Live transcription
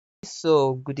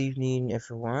So, good evening,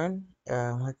 everyone.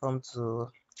 Welcome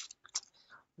to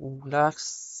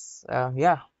Ulax.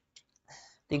 I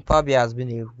think Power BI has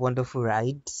been a wonderful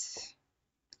ride,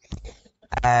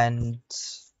 and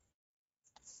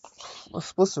we're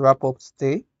supposed to wrap up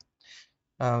today.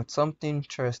 With something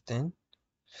interesting.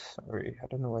 Sorry, I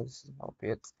don't know why this is not up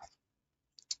yet.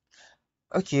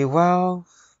 Okay, well,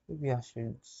 maybe I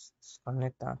should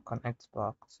disconnect and connect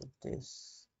back to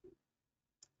this.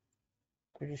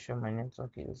 Pretty sure my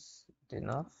network is good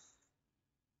enough.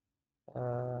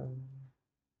 Let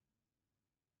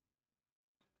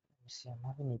me see. I'm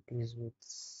having issues with.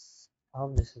 I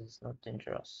hope this is not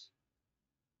dangerous.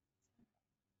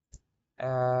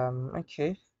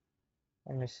 Okay.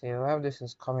 Let me see how this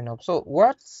is coming up. So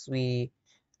what we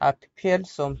I prepared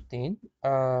something.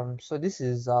 So this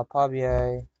is our Power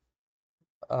BI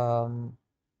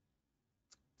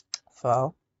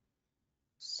file.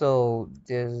 So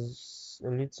there's a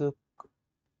little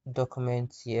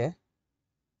document here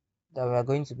that we are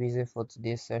going to be using for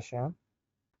today's session.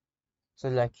 So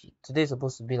like today is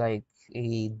supposed to be like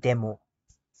a demo.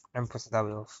 Let me put it that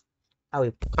way of how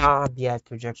a Power BI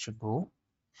project should go.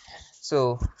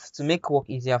 So to make work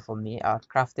easier for me, I've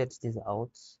crafted this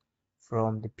out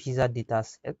from the PISA data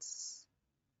sets.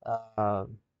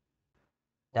 Um,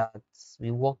 that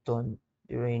we worked on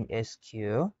during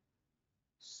SQ.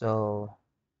 So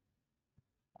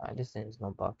this thing is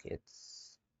not back yet.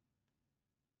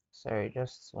 Sorry,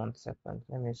 just 1 second.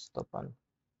 Let me stop and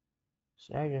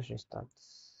should I just restart?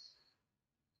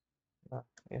 No,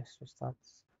 yes, restart.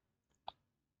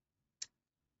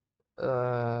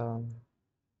 Um,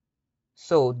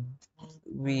 so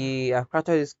we have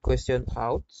created this question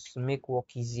out to make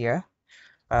work easier.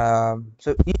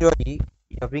 So usually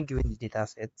you have been given the data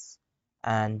sets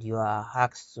and you are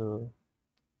asked to,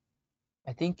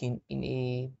 I think in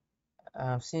a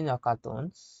I've seen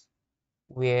hackathons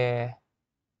where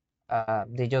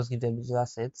they just give them the data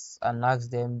sets and ask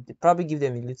them, they probably give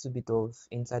them a little bit of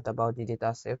insight about the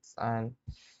data sets and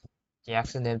they're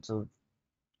asking them to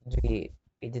do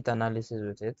a data analysis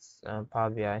with it. Power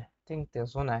BI. I think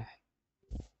there's one I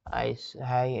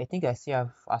think I still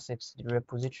have access to the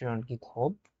repository on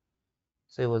GitHub.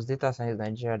 So it was Data Science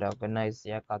Nigeria that organized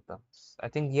the hackathons. I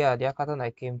think the hackathon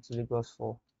I came to Lagos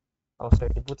for. Oh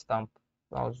sorry, the bootcamp.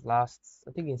 That was last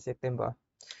I think in September.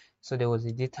 So there was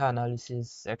a data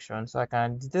analysis section. So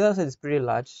the data set is pretty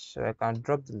large, so I can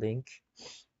drop the link.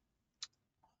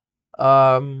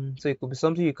 So it could be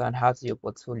something you can add to your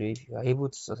portfolio if you are able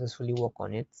to successfully work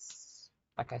on it.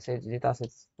 Like I said, the data set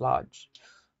is large.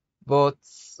 But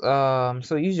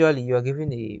so usually you are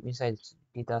given a inside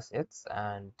data sets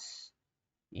and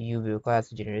you'll be required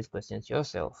to generate questions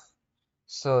yourself.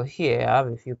 So here I have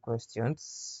a few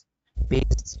questions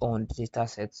based on the data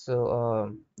set.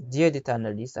 So, dear data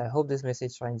analyst, I hope this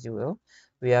message finds you well.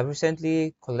 We have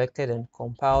recently collected and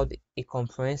compiled a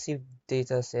comprehensive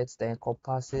data set that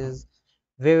encompasses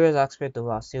various aspects of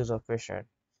our sales operation.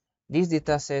 These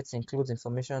data sets include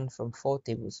information from four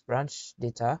tables: branch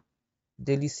data,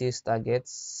 daily sales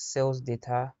targets, sales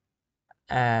data,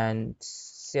 and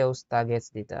sales targets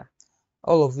data,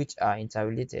 all of which are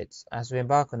interrelated. As we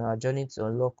embark on our journey to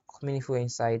unlock meaningful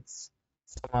insights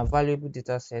from our valuable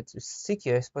data sets, we seek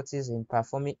your expertise in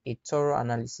performing a thorough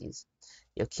analysis.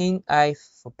 Your keen eye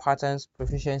for patterns,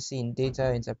 proficiency in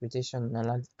data interpretation,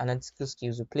 and analytical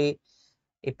skills will play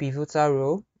a pivotal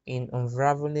role in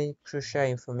unraveling crucial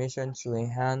information to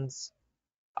enhance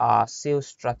our sales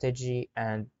strategy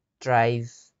and drive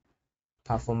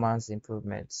performance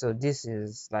improvement. So this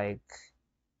is like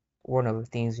one of the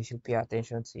things we should pay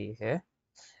attention to here.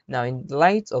 Now, in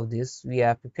light of this, we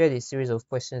have prepared a series of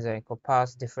questions that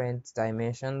encompass different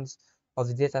dimensions of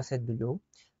the dataset below.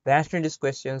 By answering these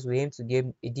questions, we aim to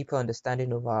gain a deeper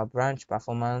understanding of our branch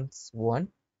performance, 1,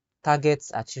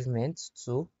 targets achievement,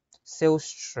 2, sales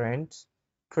strength,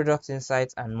 product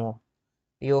insights, and more.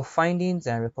 Your findings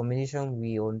and recommendations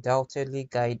will undoubtedly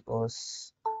guide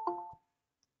us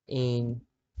in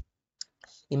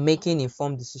making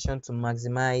informed decisions to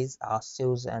maximize our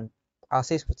sales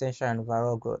potential and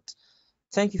overall growth.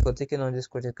 Thank you for taking on this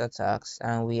critical task,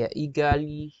 and we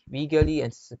eagerly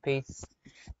anticipate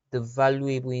the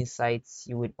valuable insights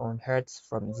you will unearth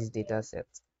from this data set.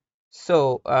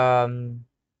 So,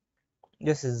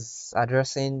 this is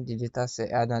addressing the data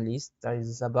set analyst that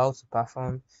is about to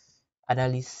perform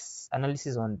analysis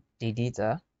on the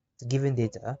data, the given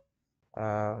data.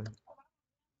 Um,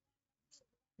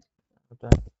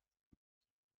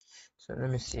 so let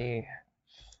me see if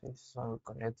this one will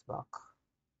connect back.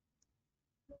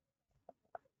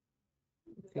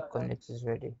 If it connects is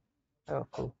ready. Oh,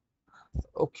 cool.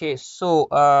 Okay, so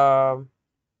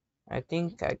I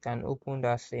think I can open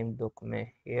that same document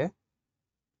here.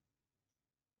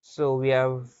 So we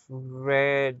have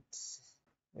read,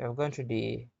 we have gone through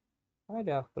the, why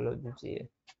do I have Call of Duty here?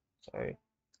 Sorry.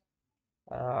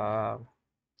 Uh,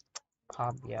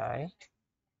 Power BI.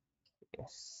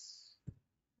 Yes.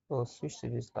 Oh, switch to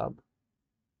this tab.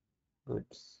 Good.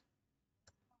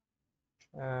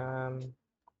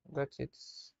 Got it.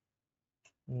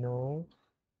 No.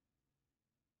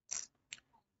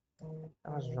 I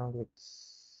was wrong with.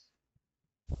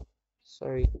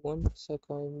 Sorry, 1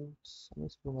 second.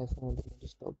 Let's put my phone on the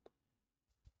stop.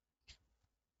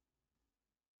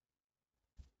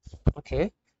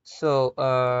 Okay. So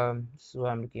this is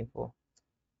what I'm looking for.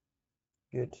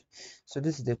 Good. So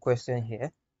this is the question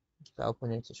here. The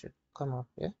opponent should come up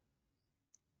here.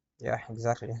 Yeah,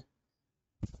 exactly.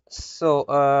 So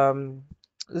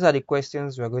these are the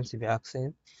questions we're going to be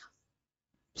asking.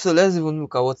 So let's even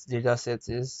look at what the data set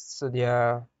is. So there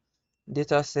are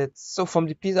data sets. So from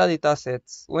the PISA data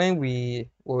sets, when we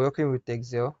were working with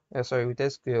Excel, sorry, with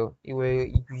SQL,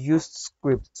 we used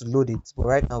script to load it. But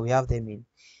right now we have them in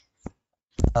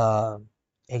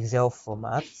Excel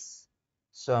formats.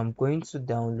 So I'm going to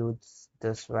download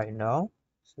this right now.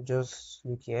 So just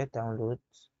look here, download,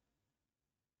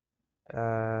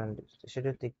 and it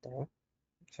shouldn't take time.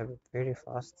 It should be pretty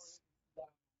fast.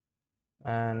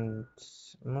 And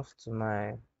move to my,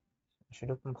 I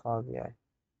should open Power BI.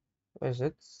 Where is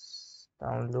it?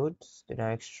 Download, then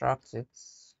I extract it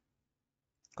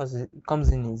because it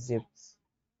comes in zip.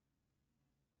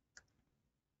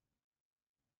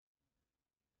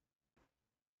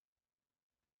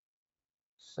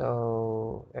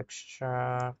 So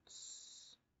extract.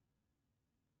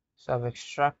 So I've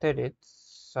extracted it.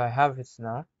 So I have it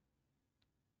now.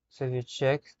 So if you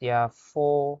check, there are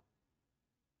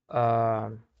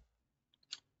um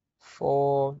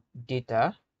four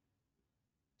data.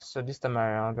 So this time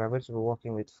around, we're going to be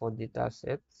working with 4 data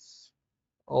sets,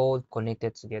 all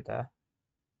connected together.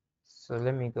 So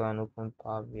let me go and open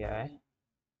Power BI.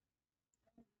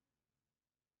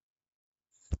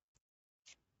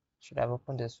 Should I have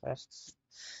opened this first?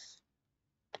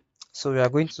 So we are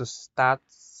going to start.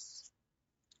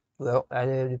 Well,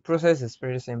 the process is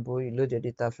pretty simple. You load your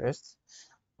data first,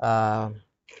 um,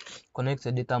 connect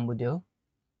your data model,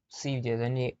 see if there's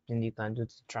anything you can do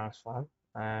to transform,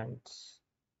 and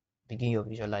begin your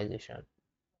visualization.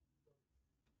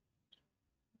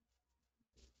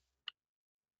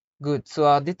 Good. So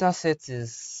our data set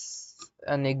is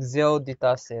an Excel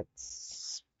data set.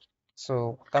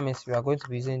 So that means we are going to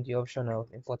be using the option of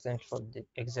importing from the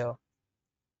Excel.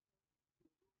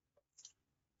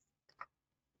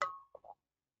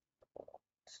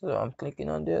 So I'm clicking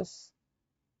on this.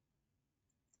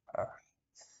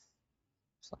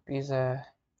 So pizza.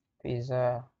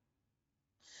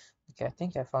 Okay, I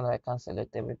think I found I can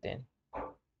select everything.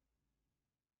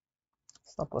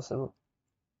 It's not possible.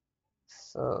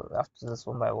 So I have to do this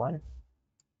one by one.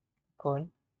 Coin.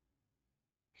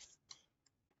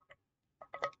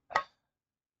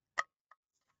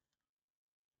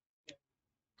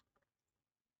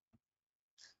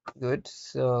 Good.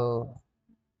 So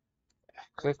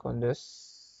click on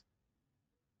this,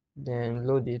 then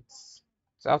load it.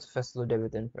 So I have to first load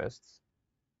everything first.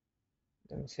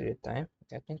 Let me see the time.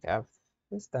 Okay, I think I have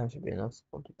this time should be enough to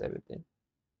complete everything.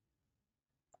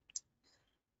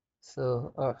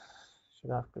 So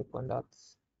should I have clicked on that?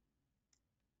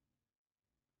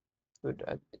 Good.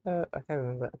 I can't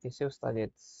remember. Okay, sales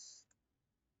targets,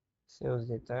 sales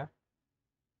data.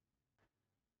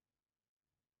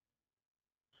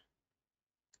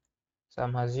 So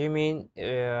I'm assuming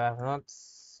I've not.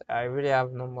 I really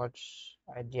have not much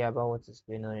idea about what is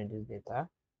going on in this data.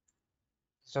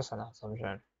 It's just an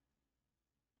assumption.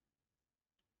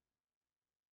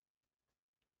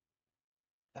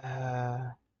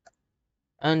 Uh,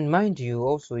 and mind you,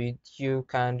 also you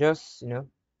can just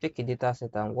take a data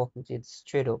set and work with it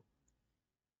straight up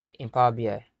in Power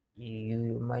BI.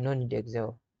 You might not need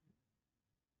Excel.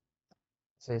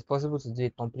 So it's possible to do a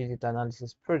complete data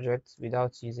analysis project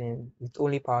without using with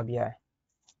only Power BI.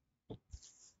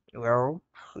 Well,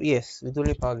 yes, with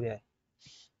only Power BI.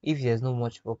 If there's not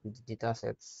much work with the data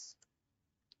sets.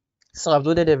 So I've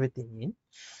loaded everything in. You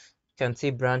can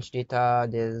see branch data,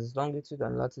 there's longitude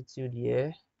and latitude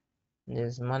here.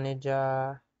 There's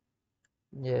manager,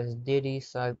 there's daily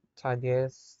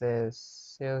targets, there's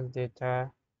sales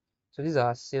data. So these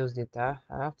are sales data.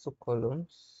 I have 2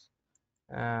 columns.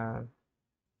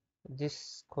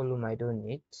 This column I don't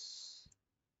need.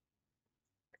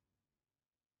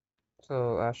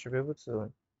 So I should be able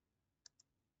to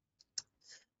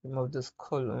remove this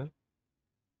column.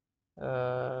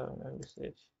 Let me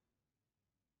see.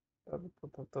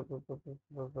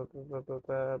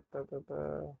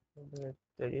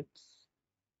 Delete.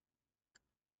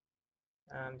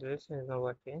 And this is not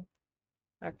working.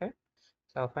 Okay,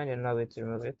 so I'll find another way to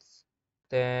remove it.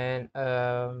 Then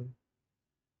there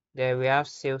we have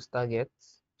sales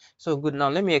targets. So good. Now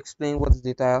let me explain what the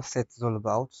data set is all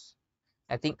about.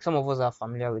 I think some of us are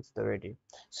familiar with it already.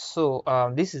 So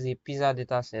this is a pizza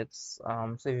data set.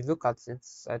 So if you look at it,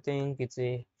 I think it's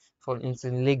in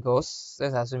Lagos.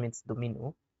 Let's assume it's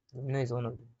Domino. Domino is one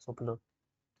of the popular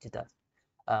data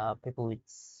people with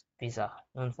pizza,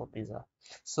 known for pizza.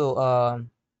 So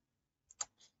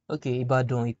okay,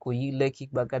 Ibadan, Ikoyi, Lekki,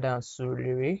 Gbagada, and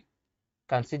Surulere.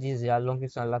 Can see this is their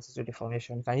longitude and latitude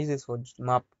information. You can use this for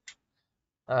map.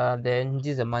 Then this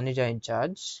is the manager in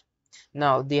charge.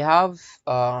 Now they have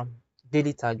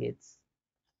daily targets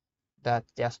that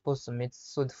they are supposed to meet.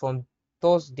 So from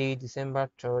Thursday, December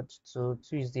 3rd to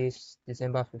Tuesday,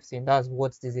 December 15th, that's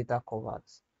what this data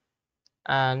covers.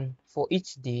 And for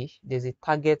each day, there's a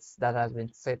target that has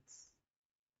been set.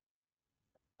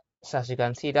 So as you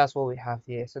can see, that's what we have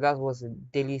here. So that was the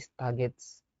daily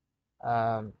targets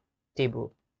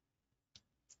table.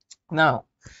 Now,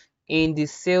 in the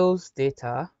sales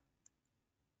data,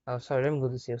 sorry, let me go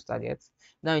to sales targets.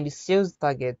 Now, in the sales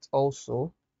target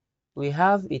also, we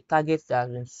have a target that has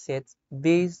been set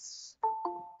based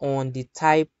on the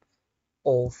type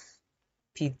of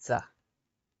pizza.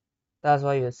 That's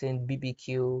why you're saying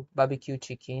BBQ, barbecue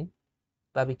chicken,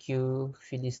 barbecue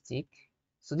Philly stick.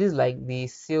 So this is like the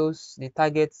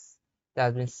targets that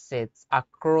has been set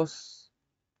across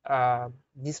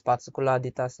this particular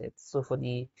data set. So for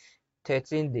the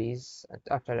 13 days,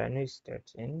 actually I know it's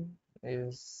 13,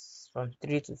 is from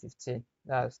 3 to 15.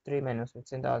 That's 3 minus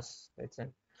 15, that's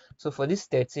 13. So for this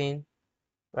 13,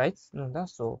 right? No,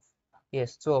 that's 12.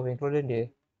 Yes, 12, including the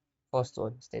first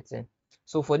one, is 13.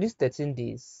 So for these 13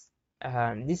 days,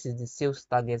 this is the sales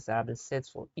targets that have been set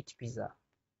for each pizza.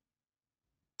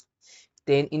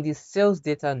 Then in the sales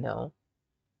data now,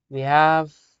 we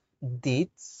have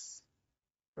dates,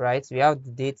 right? We have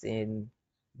the dates in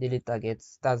daily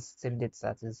targets. That's the same date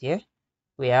that is here.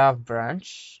 We have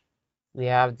branch. We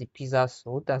have the pizza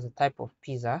sold. That's the type of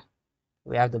pizza.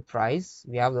 We have the price.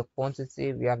 We have the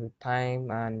quantity. We have the time,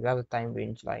 and we have the time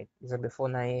range. Like is it before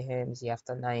 9 a.m.? Is it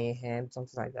after 9 a.m.?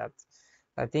 Something like that.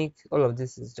 I think all of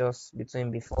this is just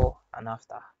between before and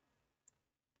after.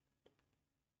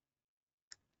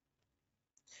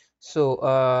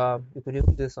 So we could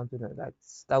even do something like that.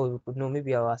 That way we could know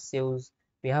maybe our sales,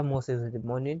 we have more sales in the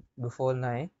morning before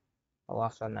 9 or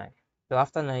after 9. So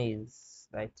after 9 is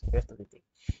like the rest of the day.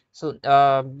 So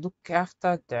look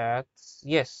after that.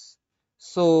 Yes.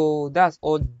 So that's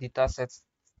all the data sets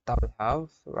that we have,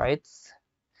 right?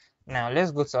 Now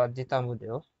let's go to our data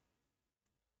model.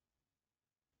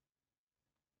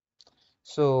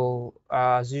 So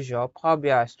as usual, Power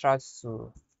BI tries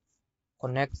to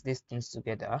connect these things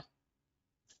together.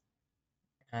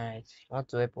 And if you want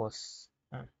to help us.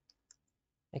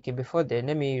 Okay, before then,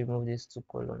 let me remove these two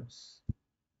columns.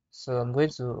 So I'm going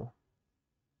to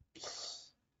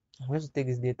take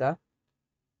this data,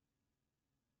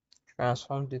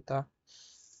 transform data,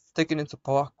 take it into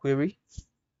Power Query,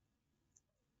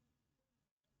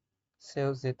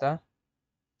 sales data,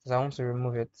 because I want to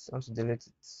remove it, I want to delete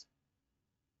it.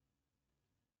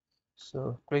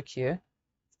 So click here,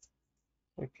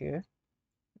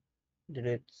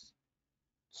 delete.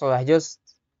 So I just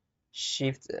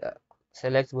shift,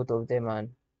 select both of them and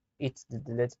hit the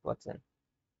delete button.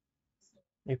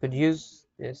 You could use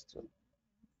this too.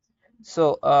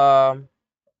 So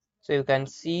so you can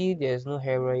see there's no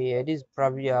error here. This is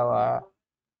probably our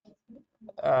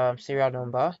serial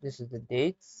number. This is the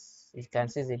dates. You can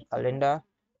see it's in calendar.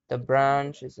 The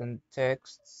branch is in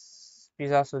text.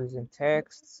 Pizza sold is in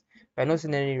text. We're not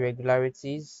seeing any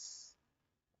irregularities.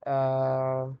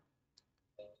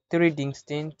 Three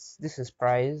distinct. This is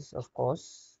price, of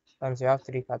course. And we have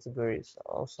three categories.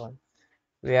 Also,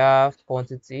 we have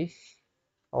quantity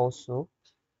also,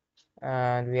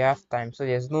 and we have time. So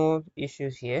there's no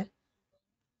issues here.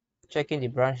 Checking the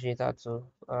branch data too.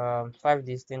 5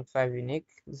 distinct, 5 unique.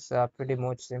 This is pretty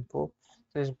much simple.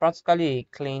 So it's practically a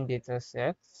clean data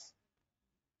set.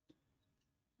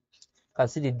 You can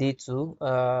see the day too.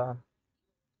 No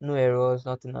errors,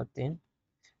 nothing.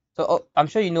 So I'm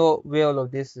sure you know where all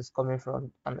of this is coming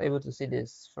from. I'm able to see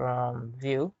this from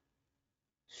view,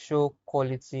 show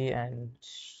quality, and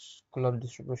column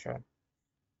distribution.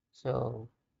 So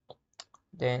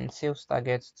then sales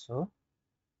targets too.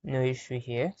 No issue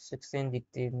here. 16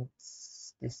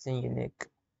 distinct unique.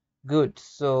 Good.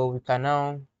 So we can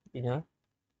now, you, know,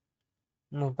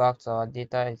 move back to our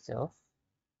data itself.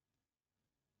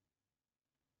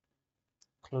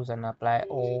 close and apply.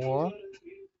 Or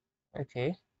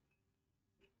okay,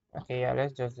 okay, yeah,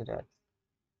 let's just do that.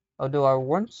 Although I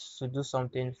want to do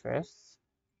something first,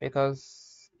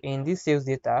 because in this sales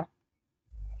data,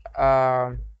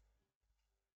 um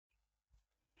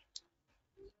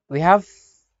we have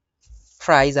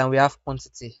price and we have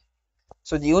quantity.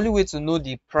 So the only way to know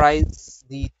the price,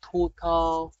 the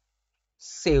total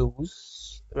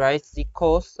sales, right, the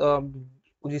cost,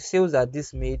 the sales that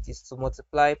this made is to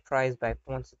multiply price by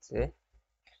quantity.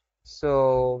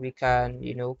 So we can,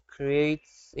 create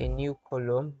a new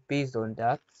column based on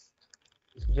that.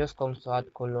 It just comes to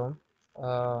add column,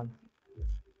 um,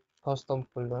 custom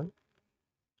column.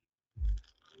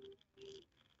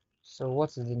 So what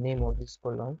is the name of this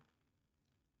column?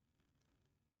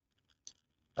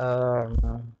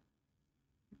 Um,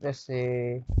 let's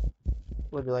say,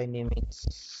 what do I name it?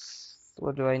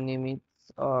 What do I name it?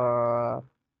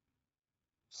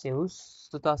 Sales,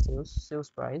 total sales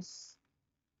price.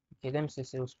 Okay, let me say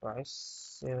sales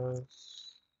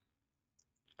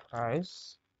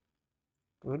price.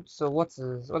 Good. So what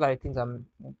are the things I'm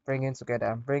bringing together?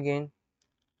 I'm bringing,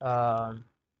 um,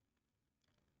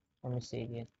 let me say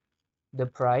again, the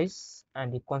price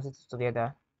and the quantity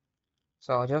together.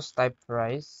 So I'll just type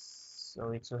price. So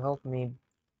it will help me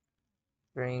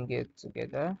bring it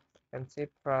together. I can say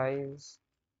price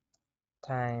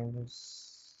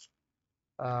times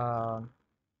um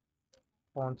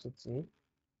quantity,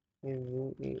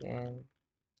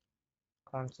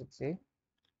 quantity,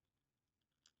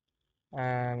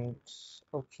 and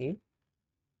okay,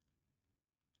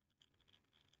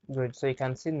 good. So you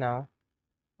can see now,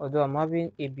 although I'm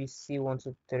having ABC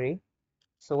 123,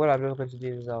 so what I'm just going to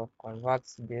do is I'll convert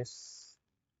this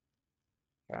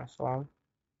transform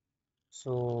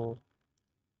to,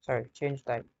 sorry, change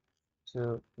type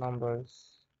to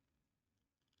numbers.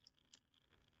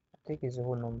 I think it's a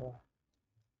whole number.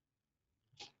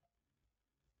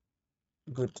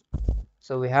 Good.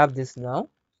 So we have this now.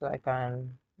 So I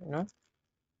can,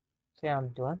 say I'm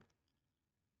done,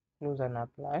 close and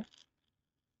apply.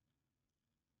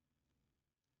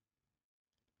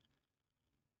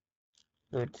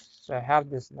 Good. So I have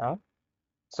this now.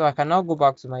 So I can now go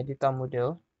back to my data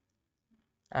model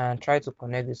and try to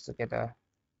connect this together.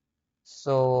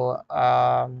 So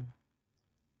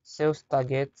sales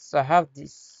targets. So I have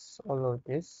this, all of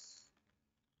this.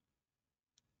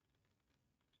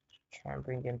 Try and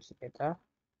bring them together.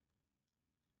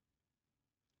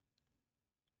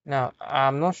 Now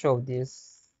I'm not sure of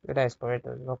this, whether it's correct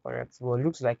or not correct, but it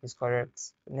looks like it's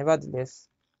correct. Nevertheless,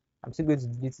 I'm still going to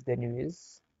delete it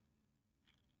anyways,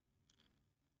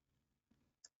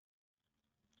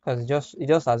 because it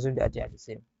just assumes that they are the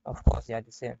same. Of course they are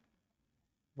the same,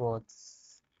 but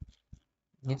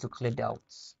need to clear the out.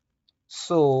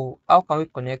 So how can we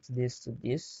connect this to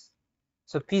this?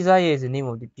 So pizza here is the name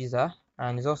of the pizza,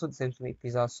 and it's also the same way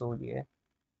pizza sold here.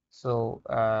 So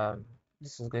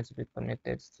this is going to be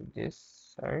connected to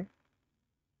this. Sorry,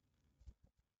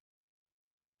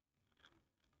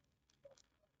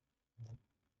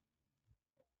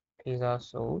 pizza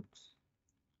sold.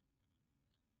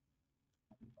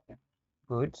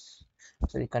 Good.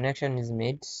 So the connection is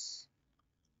made.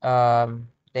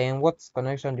 Then what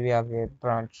connection do we have here?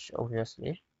 Branch,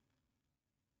 obviously.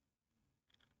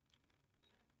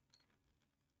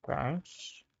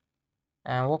 Branch.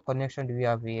 And what connection do we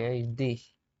have here is day.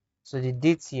 So the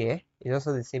date here is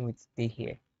also the same with day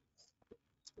here.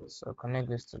 So connect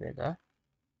this together,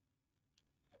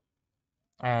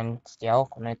 and they are all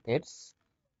connected.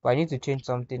 But I need to change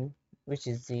something, which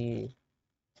is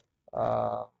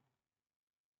uh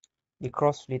the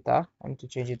cross filter. I need to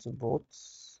change it to both.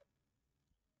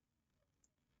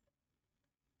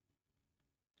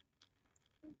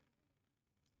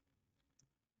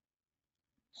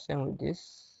 Same with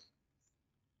this.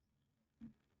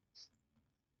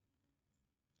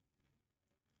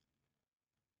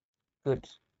 Good.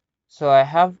 So I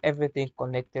have everything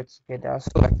connected together.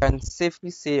 So I can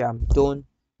safely say I'm done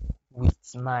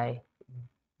with my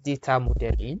data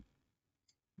modeling.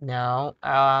 Now,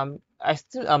 I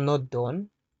still am not done,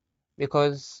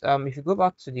 because if you go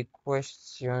back to the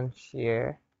question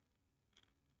here,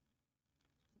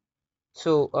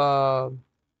 so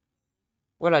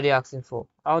what are they asking for?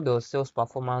 How does sales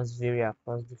performance vary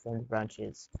across different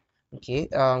branches? Okay,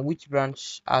 which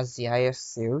branch has the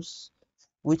highest sales?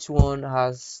 Which one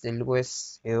has the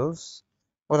lowest sales?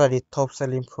 What are the top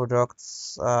selling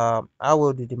products? How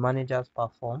well do the managers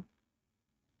perform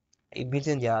in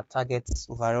meeting their targets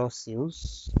overall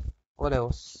sales? What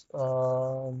else?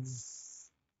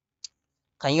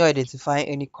 Can you identify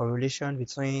any correlation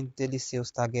between daily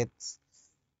sales targets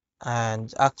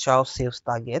and actual sales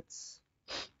targets?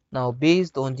 Now,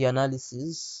 based on the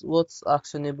analysis, what's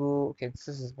actionable? Okay, this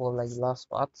is more like the last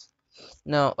part.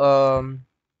 Now,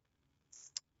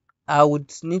 I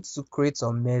would need to create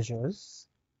some measures,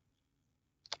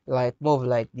 like more of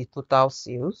like the total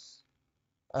sales,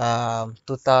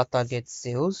 total target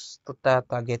sales, total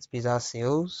target pizza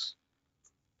sales,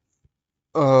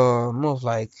 more of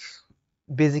like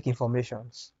basic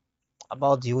informations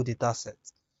about the whole data set.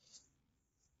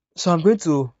 So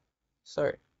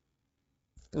sorry,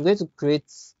 I'm going to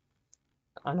create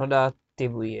another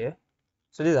table here.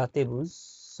 So these are tables.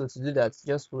 So to do that,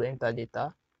 just will enter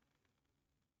data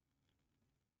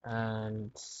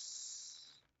and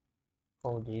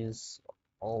call these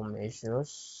all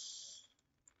measures.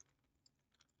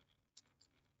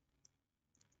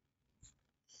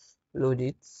 Load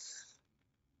it.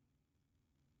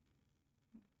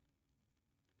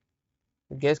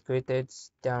 It gets created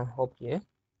down up here.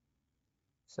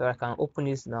 So I can open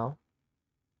this now,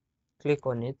 click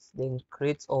on it, then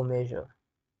create all measure.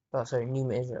 Oh, sorry, new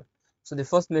measure. So the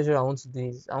first measure I want to do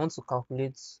is I want to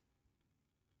calculate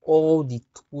all the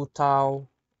total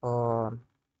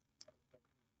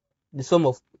the sum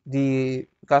of the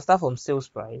we can start from sales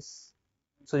price.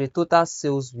 So the total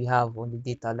sales we have on the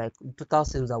data, like the total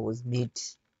sales that was made.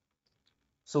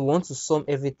 So we want to sum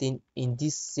everything in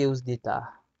this sales data.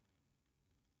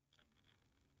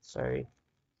 Sorry,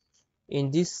 in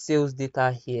this sales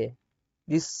data here,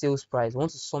 this sales price, we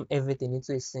want to sum everything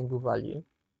into a single value.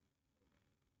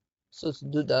 So to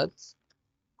do that,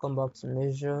 come back to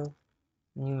measure,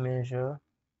 new measure.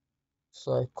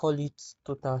 So I call it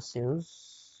total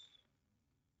sales.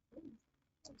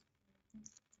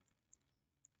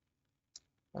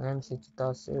 And let me say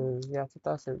total sales. Yeah,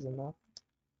 total sales enough.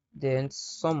 Then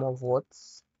sum of what?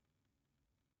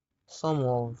 Sum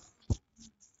of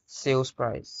sales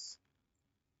price.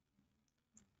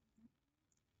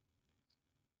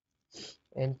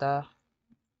 Enter,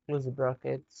 close the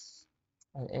brackets,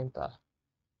 and enter.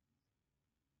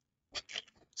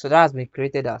 So that has been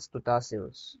created as total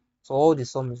sales. So all the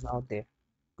sum is out there.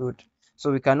 Good.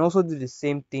 So we can also do the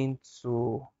same thing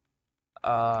to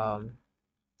um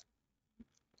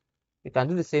we can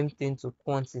do the same thing to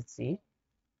quantity.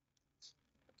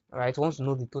 Right? We want to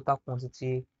know the total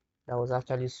quantity that was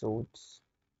actually sold.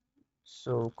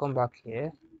 So come back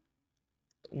here,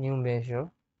 new measure,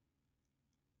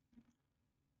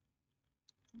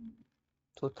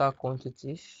 total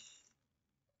quantity,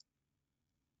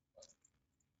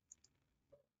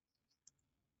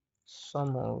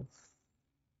 sum of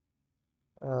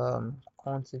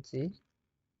quantity,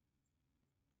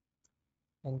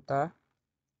 enter,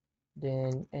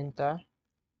 then enter.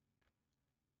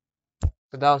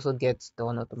 So that also gets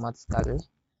done automatically.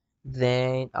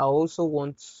 Then I also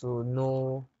want to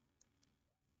know,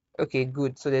 okay,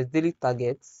 good. So there's daily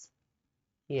targets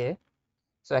here.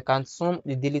 So I can sum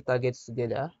the daily targets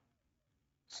together.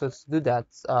 So to do that,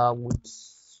 I would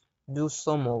do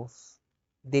sum of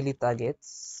daily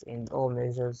targets in all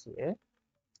measures here.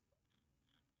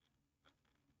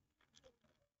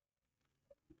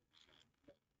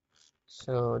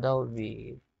 So that would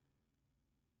be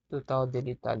total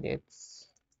daily targets.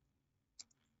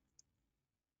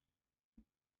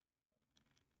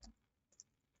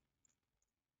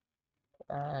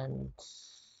 And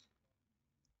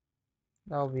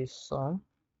that will be sum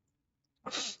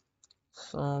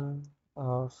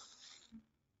of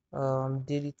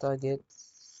daily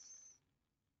targets,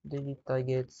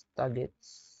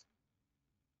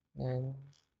 and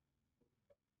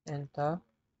enter.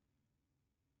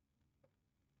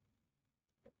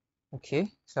 Okay,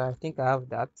 so I think I have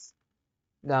that.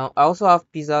 Now I also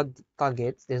have pizza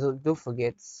targets. Don't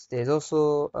forget, there's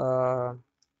also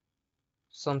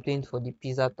something for the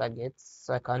pizza targets.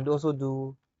 So I can also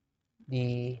do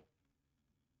the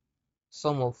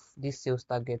sum of these sales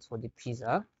targets for the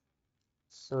pizza.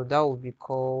 So that will be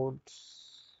called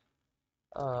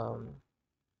um,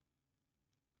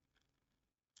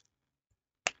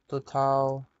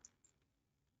 total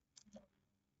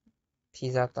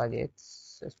pizza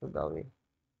targets. Let's put that way.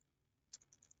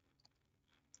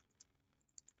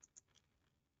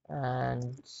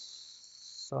 And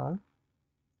sum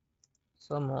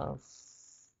of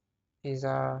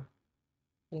pizza.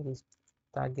 I think it's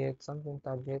targets.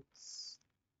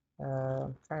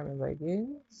 Can't remember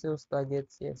again. Sales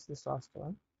targets. Yes, this last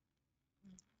one.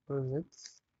 Close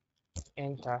it.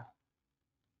 Enter.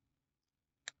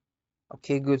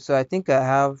 Okay, good. So I think I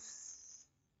have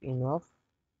enough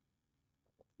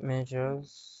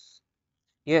measures.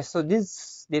 Yes, so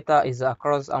this data is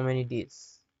across how many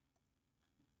days?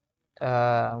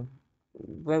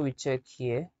 When we check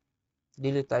here,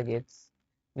 daily targets,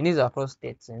 we need across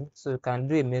 13, so we can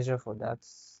do a measure for that,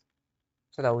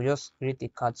 so that we just create a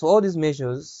card. So all these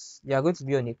measures, they are going to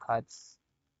be on a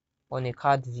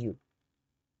card view.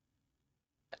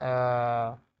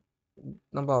 uh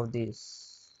Number of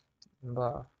days,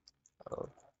 number of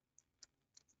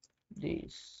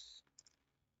days.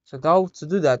 So that, to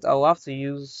do that, I'll have to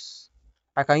use,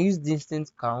 I can use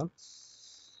distance count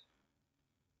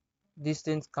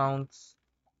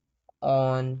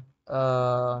on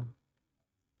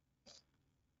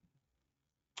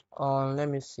let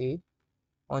me see,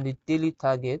 on the daily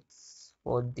targets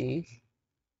for day.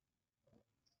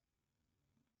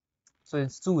 So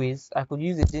it's two ways. I could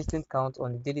use the distance count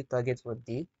on the daily target for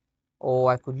day, or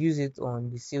I could use it on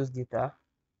the sales data.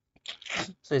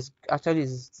 So it's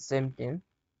the same thing.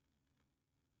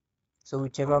 So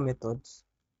whichever method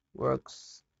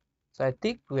works. So I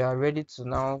think we are ready to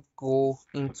now go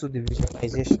into the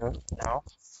visualization now.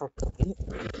 Okay.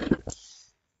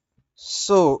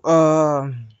 So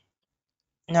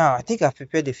now I think I've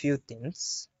prepared a few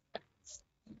things.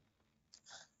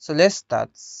 So let's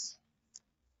start.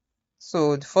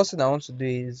 So the first thing I want to do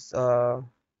is let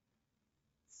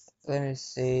me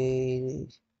say,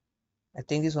 I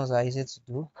think these ones are easy to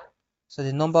do. So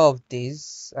the number of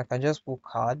days, I can just put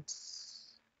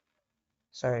cards.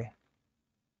 Sorry,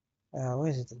 where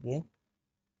is it again?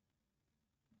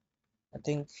 I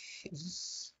think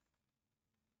it's,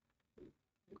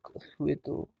 wait,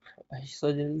 oh, I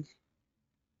suddenly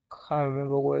can't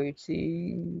remember where it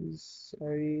is.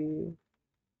 Sorry.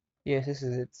 Yes, this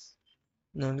is it.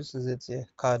 No, this is it. Yeah,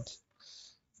 card.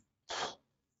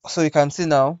 So you can see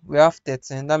now we have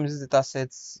 13. That means this data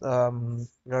sets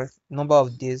number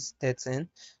of days 13.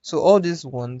 So all these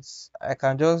ones I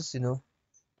can just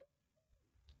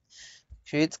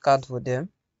create card for them.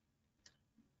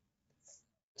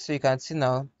 So you can see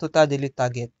now total daily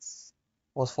targets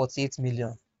was 48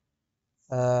 million.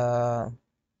 If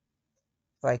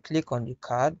I click on the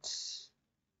card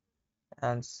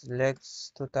and select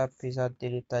total pizza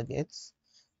daily targets,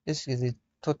 this is the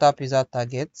total pizza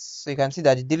targets. So you can see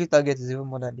that the daily target is even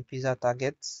more than the pizza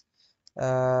targets.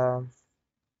 Create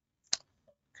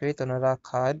another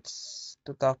card,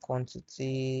 total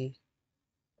quantity,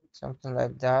 something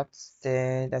like that.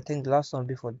 Then I think the last one will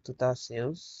be for the total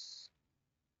sales.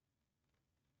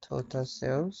 Total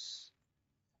sales.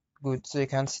 Good. So you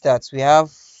can see that we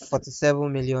have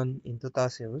 47 million in total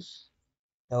sales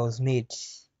that was made.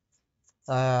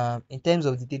 In terms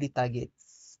of the daily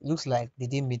targets, looks like they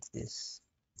didn't meet this.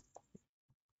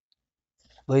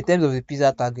 But in terms of the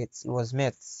pizza targets, it was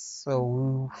met. So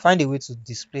we'll find a way to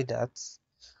display that.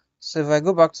 So if I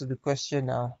go back to the question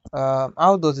now,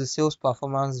 how does the sales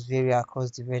performance vary across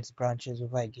the various branches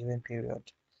over a given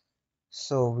period?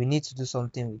 So we need to do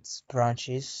something with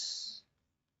branches,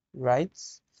 right?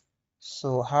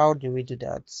 So how do we do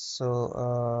that?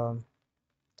 So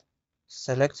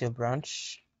select your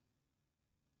branch.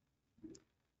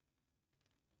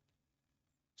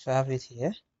 So I have it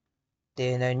here.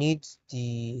 Then I need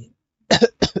the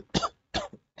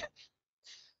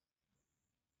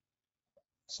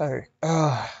sorry.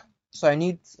 So I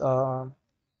need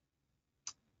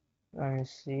let me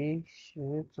see,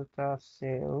 show total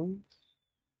sales.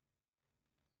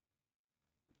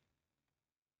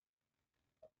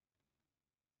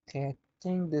 Okay, I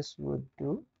think this would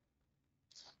do.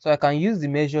 So I can use the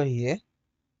measure here,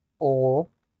 or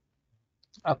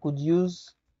I could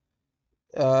use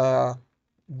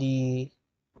the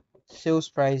sales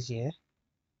price here.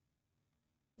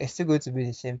 It's still going to be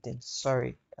the same thing.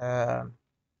 Sorry.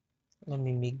 Let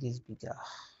me make this bigger.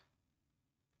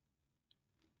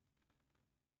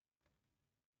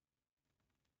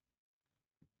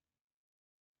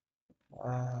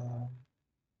 Um,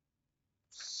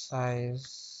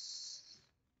 Size.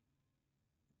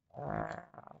 Uh,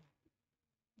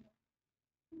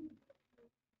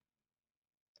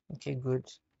 okay, good.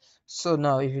 So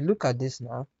now, if you look at this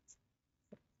now,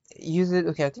 use it.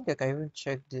 Okay, I think I can even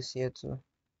check this here too.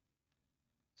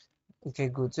 Okay,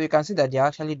 good. So you can see that they're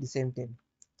actually the same thing.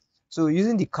 So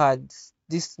using the cards,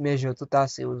 this measure total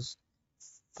sales,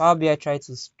 Power BI try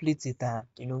to split it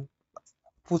and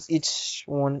put each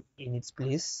one in its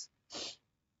place.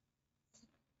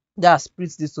 That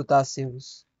splits this total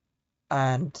sales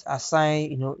and assign,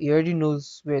 he already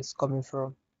knows where it's coming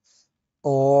from.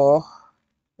 Or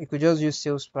you could just use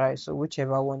sales price, so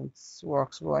whichever one it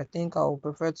works. But I think I would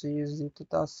prefer to use the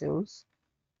total sales.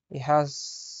 It has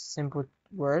simple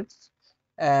words,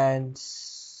 and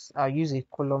I'll use a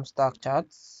column stack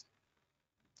chart.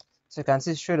 So you can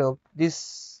see straight up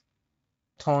this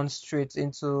turns straight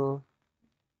into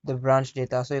the branch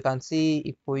data. So you can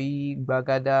see Ikoyi,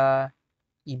 Bagada,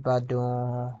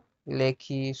 Ibadan,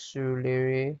 Lekki,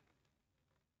 Surulere,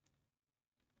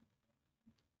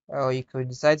 or you could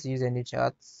decide to use any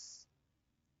charts.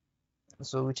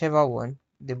 So whichever one,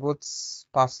 they both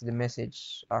pass the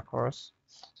message across.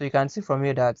 So you can see from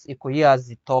here that Ikoyi has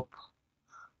the top.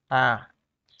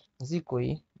 Is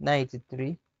Ikoyi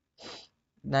 983,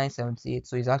 978.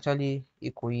 So it's actually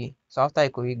Ikoyi. So after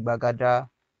Ikoyi, Bagada,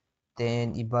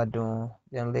 then Ibadan,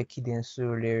 then Lekki, then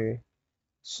Surulere.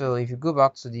 So if you go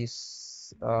back to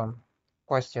this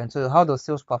question, so how does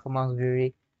sales performance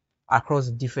vary across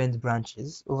different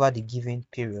branches over the given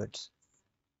period?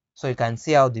 So you can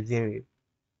see how they vary.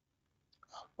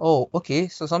 Oh, okay.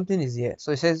 So something is here.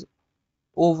 So it says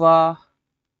over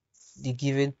the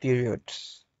given period.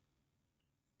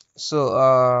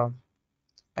 So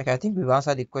like I think we've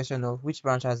answered the question of which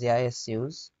branch has the highest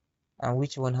sales and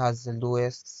which one has the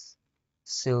lowest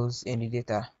sales in the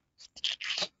data.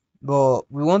 But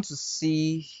we want to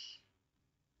see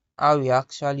how we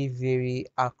actually vary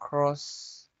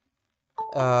across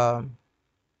um,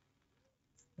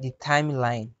 the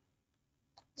timeline.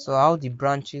 So how the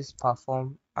branches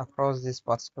perform across this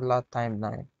particular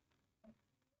timeline.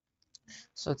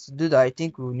 So to do that, I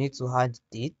think we need to add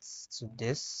dates to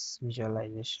this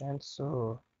visualization.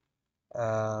 So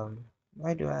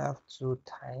why do I have two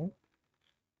time?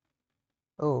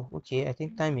 Oh, okay, I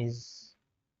think time is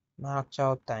my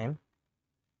actual time.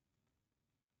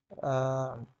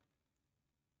 Um,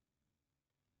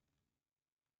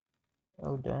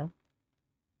 hold on.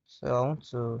 So I want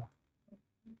to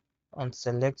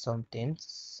unselect some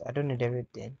things. I don't need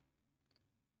everything.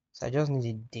 So I just need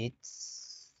the dates.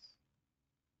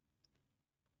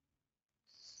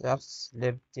 So I have to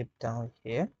select deep down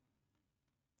here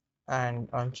and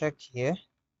uncheck here.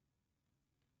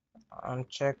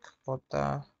 Uncheck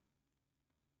water.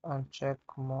 Uncheck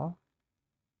more.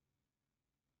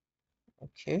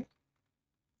 Okay.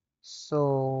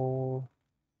 So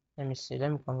let me see.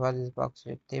 Let me convert this back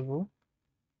to a table.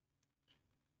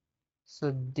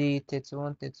 So day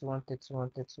 31, 31, 31,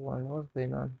 31. What's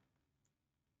going on?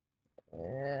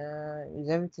 Is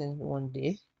everything one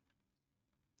day?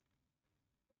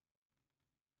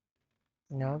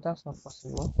 No, that's not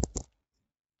possible.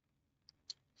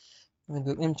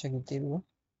 Let me check the table.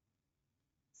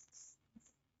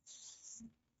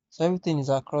 So everything is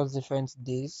across different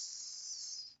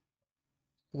days.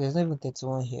 There's not even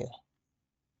 31 here.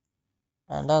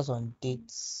 And that's on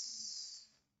dates.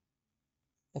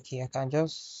 Okay, I can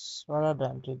just rather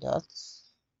than do that.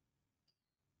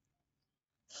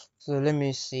 So let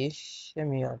me see. Let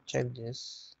me check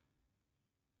this.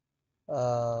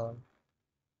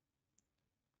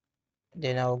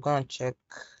 Then I'll go and check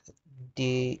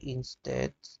day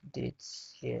instead.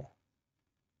 Dates here.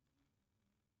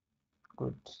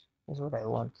 Good. That's what I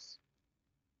want.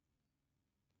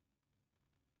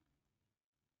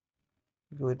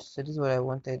 Good. So this is what I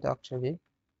wanted actually.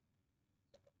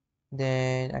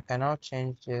 Then I can now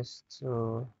change this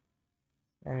to,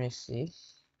 let me see.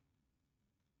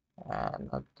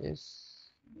 Not this.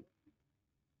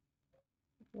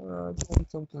 Doing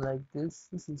something like this.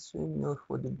 This is showing me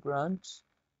for the branch.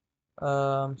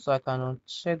 So I can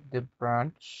uncheck the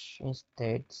branch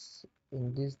instead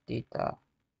in this data.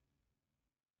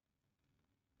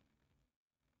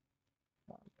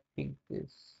 Pick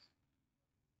this.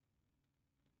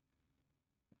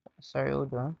 Sorry,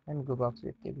 hold on. Let me go back to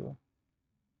the table.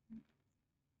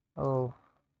 Oh,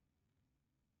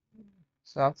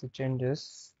 so I have to change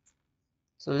this.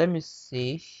 So let me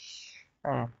see.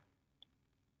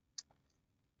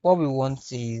 What we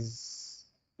want is,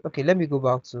 okay. Let me go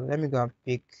back to. Let me go and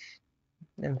pick.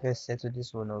 Let me first set to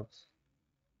this one of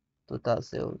total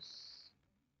sales.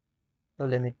 So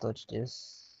let me touch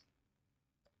this.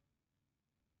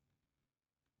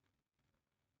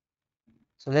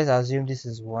 So let's assume this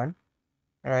is one.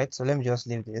 All right. So let me just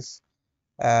leave this.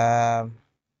 That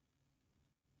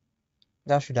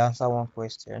should answer one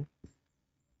question.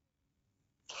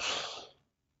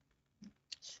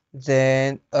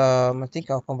 Then I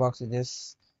think I'll come back to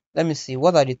this. Let me see,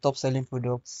 what are the top selling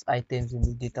products items in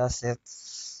the data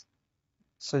sets?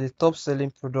 So the top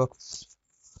selling products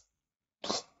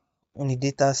in the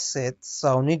data set, so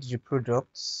I'll need the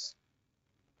products.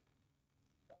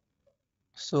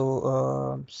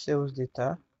 So sales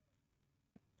data,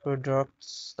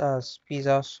 products, that's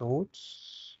pizza sold,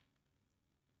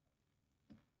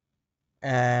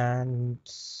 and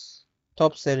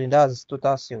top selling, that's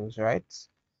total sales, right?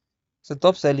 So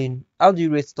top selling, how do you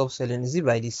rate top selling? Is it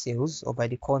by the sales or by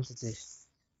the quantity?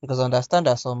 Because I understand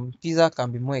that some pizza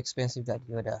can be more expensive than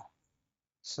the other.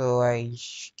 So I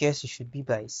guess it should be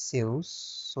by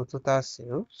sales. So total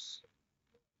sales.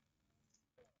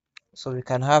 So we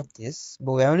can have this,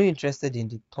 but we're only interested in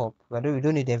the top. We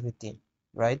don't need everything,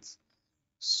 right?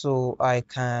 So I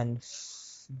can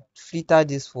filter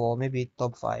this for maybe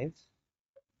top five.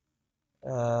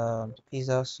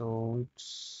 Pizza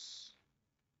suits,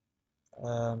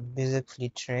 basic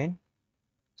fleet train.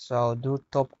 So I'll do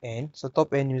top N. So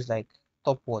top N is like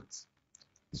top what?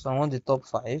 So I want the top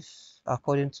five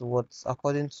according to what?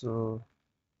 According to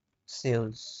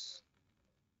sales,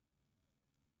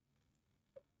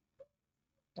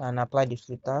 and apply the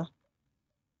filter.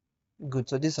 Good.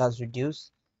 So this has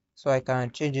reduced. So I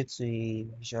can change it to a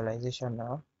visualization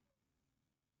now.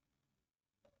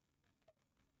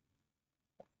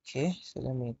 Okay. So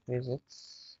let me increase it.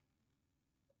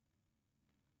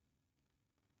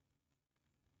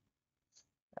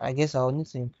 I guess I'll need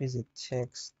to increase the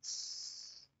text.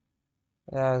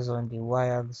 That's on the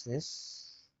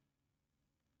y-axis.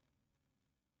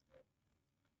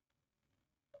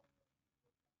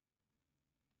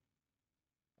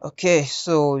 Okay,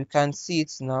 so you can see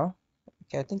it now.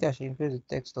 Okay, I think I should increase the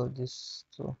text of this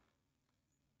too.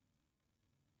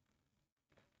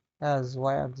 That's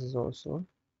y-axis also.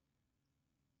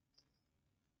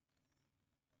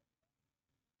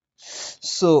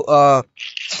 So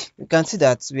you can see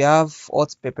that we have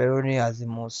hot pepperoni as the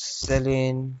most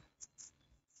selling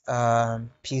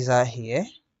pizza here.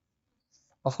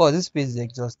 Of course, this page is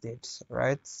exhausted,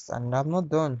 right? And I'm not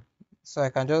done, so I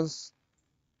can just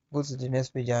go to the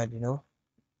next page and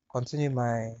continue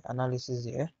my analysis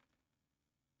here.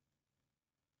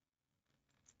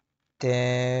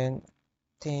 Then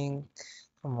think,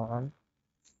 come on,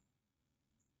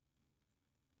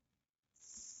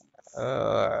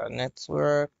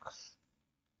 network.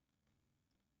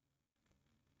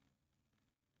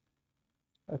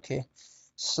 Okay,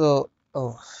 so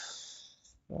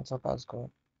network has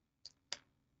gone.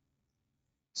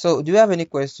 So, do you have any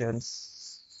questions?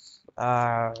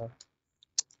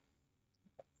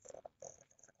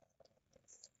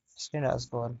 Screen has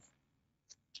gone.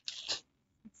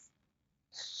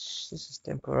 This is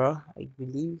temporal, I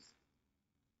believe.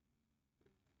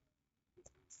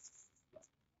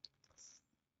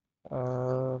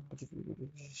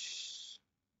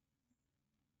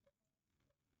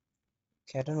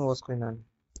 Okay, I don't know what's going on.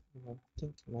 I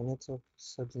think my network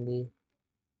suddenly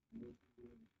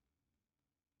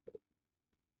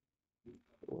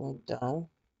went down.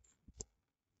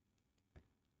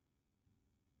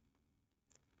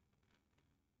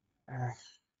 Ah,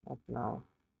 Not now.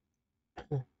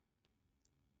 Okay,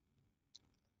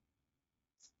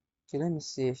 let me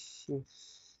see if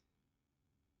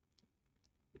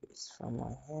it's from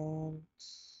my hand.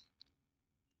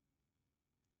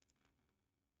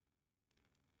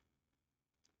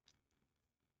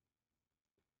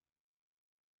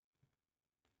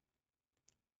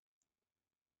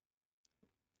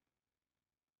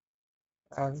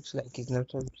 Looks like it's not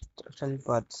actually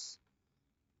bad.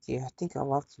 Okay, I think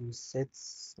I'll have to reset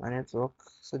my network.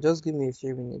 So just give me a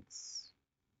few minutes.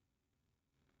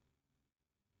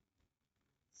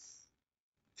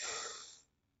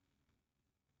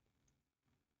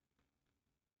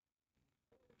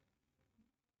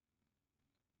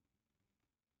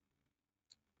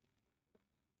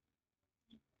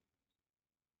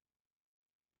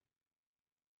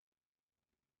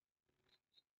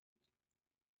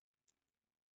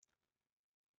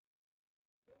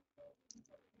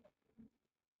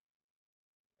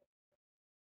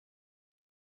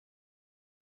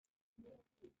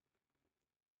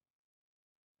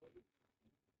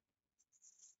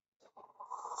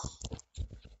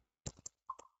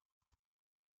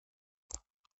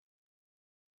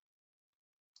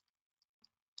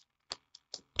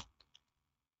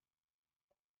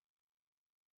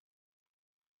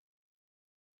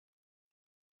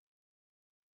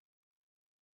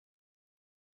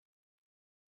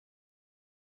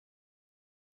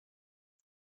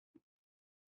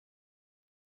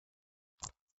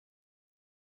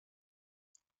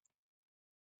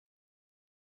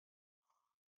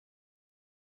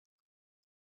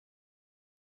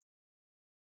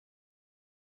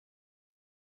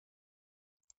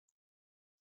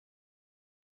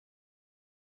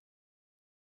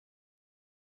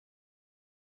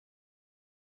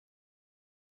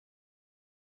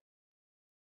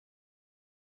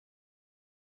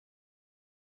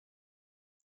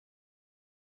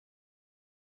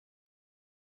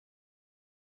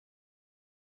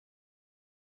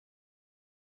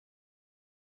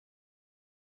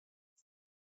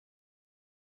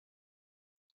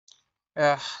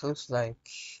 Yeah, looks like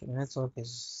the network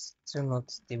is still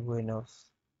not stable enough.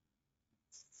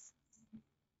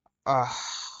 Ah,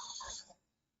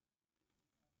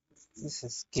 this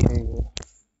is scary.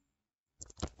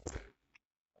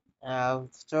 I've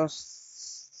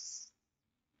just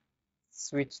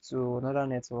switched to another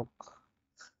network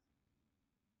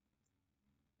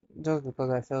just because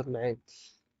I felt like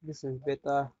this is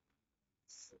better.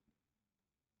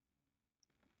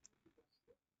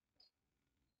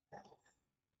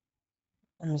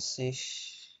 Let me see.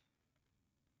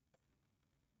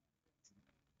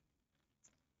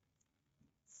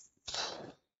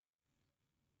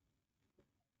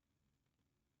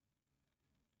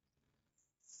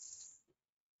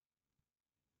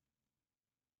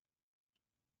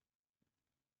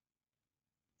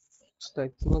 It's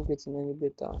like not getting any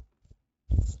better.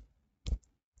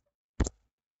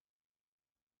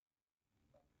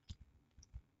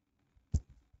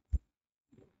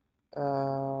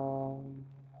 Um,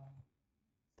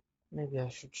 Maybe I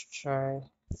should try.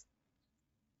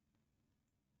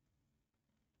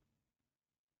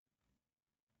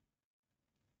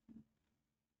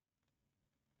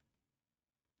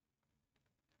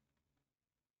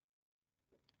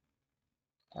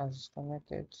 As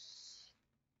connected.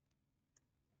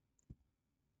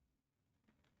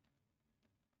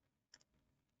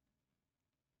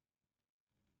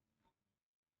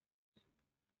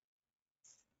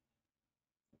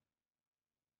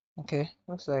 Okay,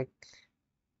 looks like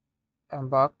I'm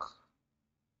back.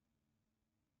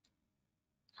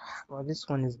 Well, this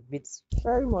one is a bit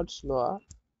very much slower.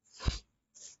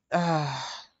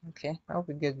 Okay, I hope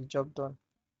we get the job done.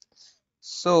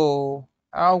 So,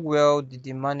 how well did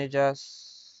the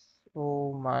managers?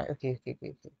 Oh my, okay. Let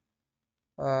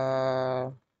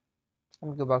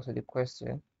me go back to the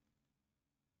question.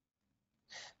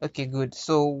 Okay, good.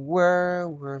 So, where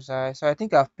was I? So, I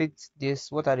think I've picked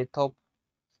this. What are the top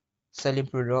selling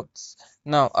products?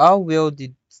 Now, how well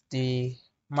did the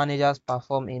managers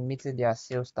perform in meeting their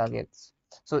sales targets?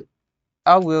 So,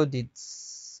 how well did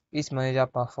each manager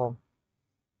perform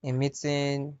in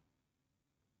meeting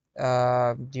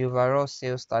the overall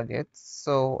sales targets?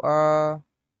 So,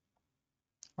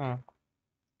 hmm,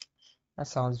 that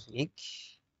sounds vague.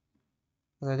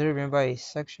 Because I don't remember a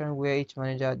section where each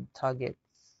manager targets,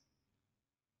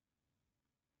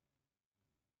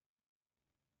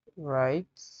 right?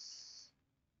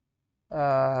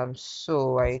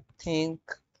 So I think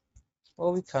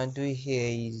what we can do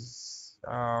here is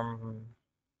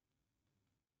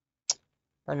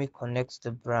let me connect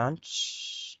the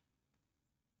branch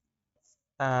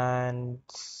and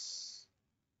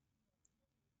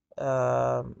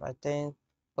I think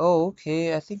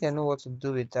okay, I think I know what to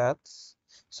do with that.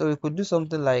 So we could do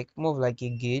something like more of like a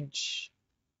gauge.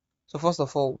 So first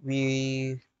of all,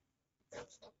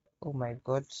 oh my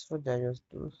god, what did I just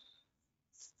do?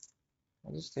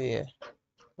 I just stay here.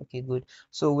 Okay, good.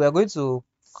 So we are going to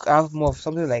have more of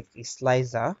something like a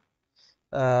slicer.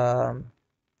 Um,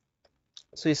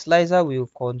 so a slicer will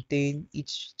contain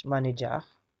each manager.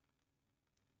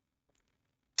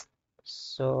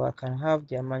 So I can have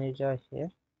their manager here.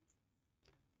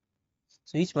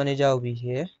 So each manager will be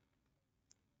here.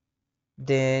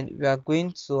 Then we are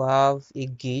going to have a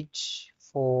gauge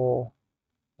for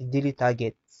the daily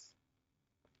targets.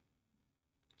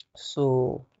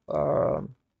 So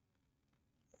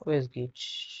where's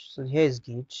gauge? So here is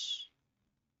gauge.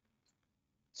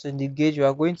 So in the gauge we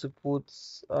are going to put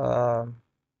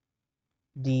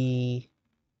the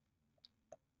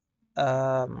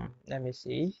let me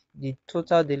see the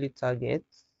total daily target,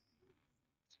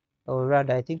 or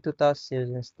rather I think total sales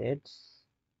instead.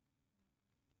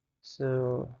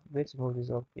 So let's move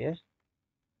this up here.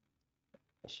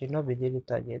 It should not be daily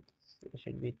target, it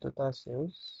should be total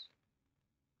sales.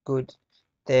 Good.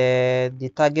 Then the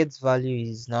target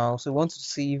value is now, so we want to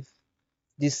see if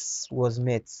this was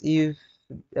met, if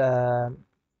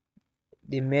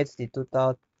they met the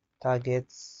total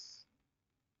targets.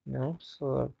 No, so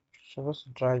I'm supposed to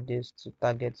drag this to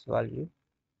target value.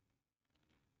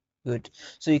 Good.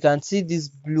 So you can see this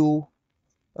blue,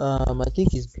 I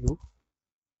think it's blue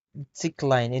thick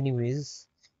line anyways.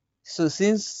 So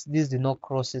since this did not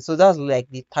cross it, so that's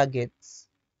like the target.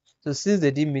 So since they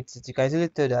didn't meet it, you can easily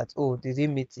tell that, oh, they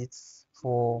didn't meet it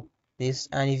for this.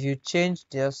 And if you change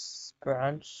this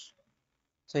branch,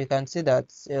 so you can see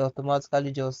that it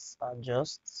automatically just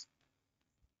adjusts.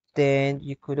 Then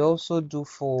you could also do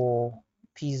for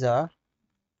pizza.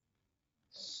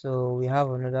 So we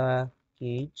have another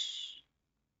gauge.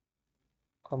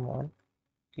 Come on,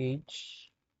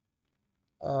 gauge.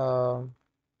 Um,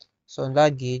 so on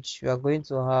that gauge, we are going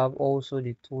to have also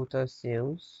the total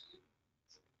sales.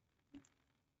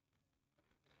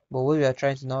 But what we are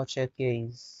trying to now check here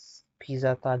is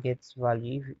pizza target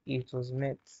value if it was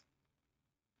met.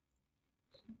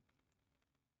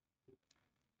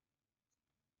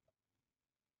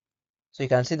 So you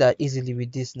can see that easily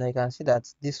with this. Now you can see that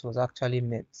this was actually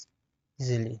met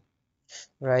easily,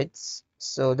 right?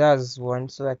 So that's one.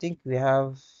 So I think we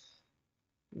have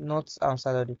not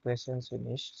answered all the questions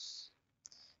finished.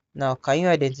 Now, can you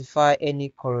identify any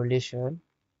correlation?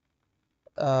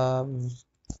 Um,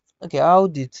 okay, how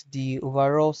did the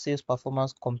overall sales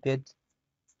performance compared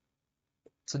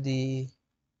to the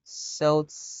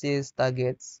sales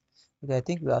targets? Okay, I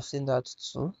think we have seen that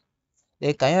too.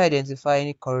 Then, can you identify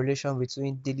any correlation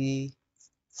between daily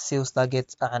sales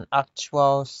targets and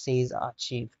actual sales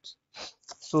achieved?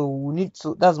 So we need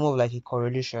to, that's more of like a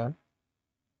correlation.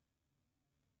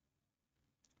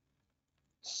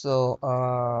 So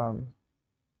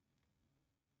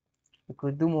we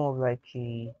could do more of like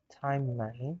a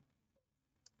timeline.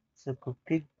 So we could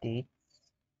pick date,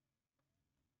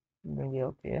 bring it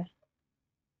up here.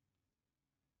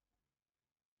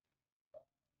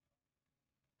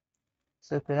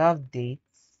 So we could have dates,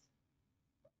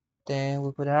 then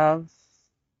we could have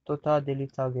total daily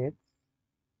target,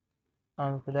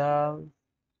 and we could have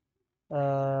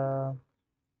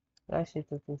let's say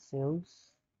total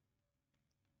sales.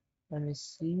 Let me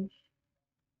see.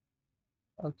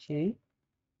 Okay,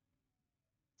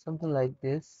 something like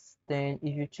this. Then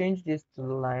if you change this to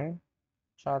line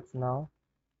chart now,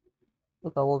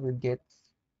 look at what we get.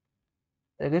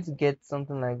 We're going to get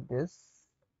something like this.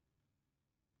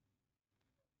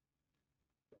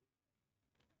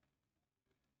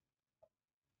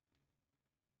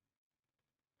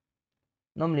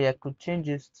 Normally I could change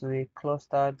this to a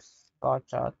clustered bar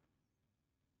chart,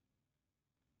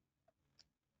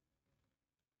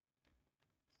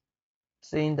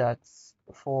 saying that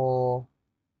for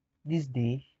this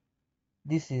day,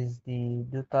 this is the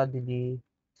total daily.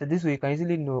 So this way you can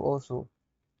easily know also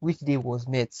which day was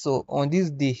met. So on this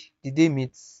day, the day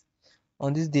meets.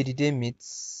 On this day, the day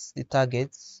meets the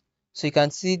targets. So you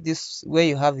can see this where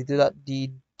you have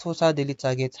the total daily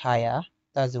target higher.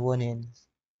 That's the one in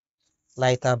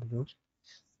lighter blue.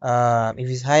 If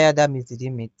it's higher, that means the day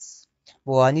meets.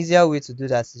 But an easier way to do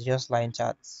that is just line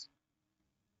charts.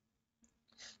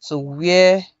 So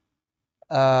where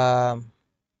um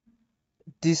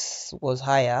this was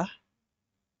higher,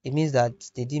 it means that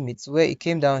they did meet. Where it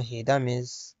came down here, that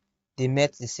means they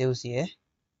met the sales here.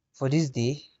 For this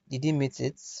day, they didn't meet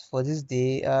it. For this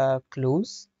day,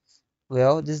 close.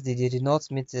 Well, this day they did not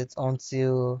meet it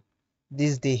until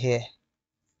this day here.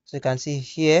 So you can see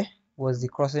here was the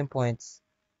crossing point,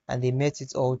 and they met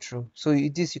it all through. So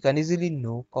this you can easily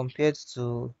know compared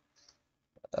to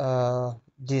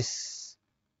this.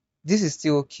 This is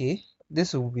still okay.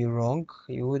 This will be wrong.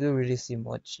 You wouldn't really see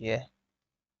much here.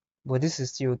 But this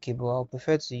is still okay, but I'll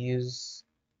prefer to use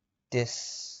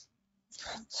this.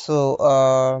 So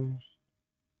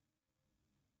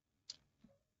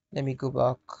let me go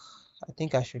back. I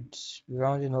think I should be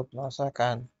rounding up now so I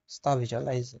can start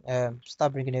visualizing,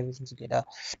 start bringing everything together.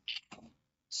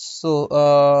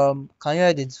 So can you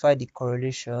identify the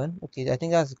correlation? Okay, I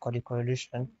think that's called the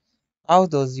correlation. How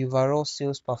does the overall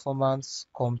sales performance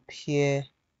compare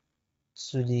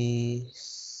to the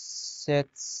set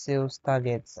sales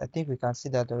targets? I think we can see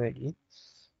that already.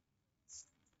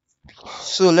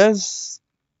 So let's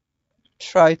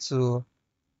try to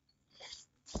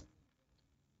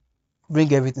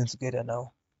bring everything together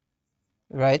now,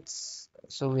 right?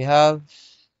 So we have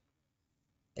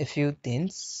a few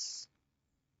things.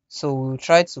 So we'll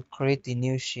try to create a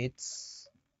new sheet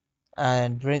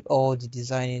and bring all the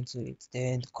design into it,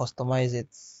 then customize it.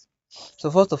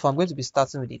 So first of all, I'm going to be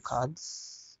starting with the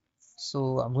cards.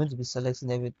 So I'm going to be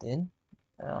selecting everything.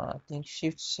 I think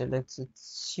shift select it,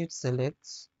 shift select,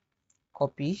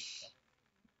 copy,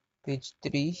 page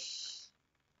 3,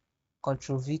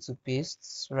 control V to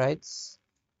paste, right?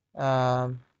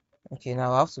 Um, okay,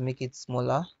 now I have to make it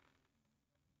smaller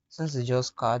since it's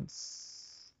just cards.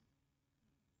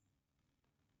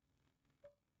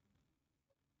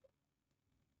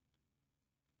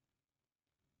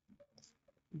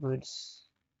 Good.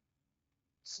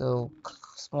 So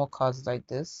small cards like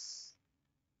this.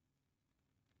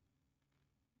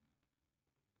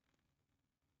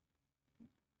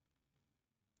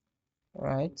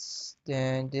 Right,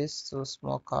 then these two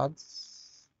small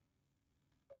cards.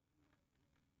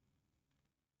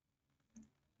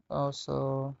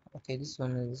 Also, okay, this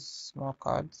one is small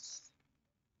cards,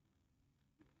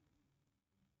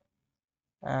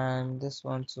 and this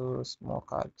one too small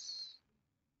cards.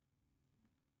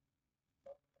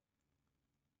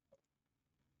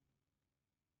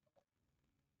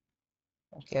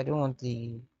 Okay, I don't want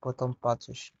the bottom part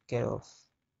to get off.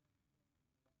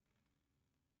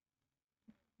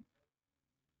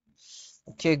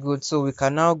 Okay, good. So we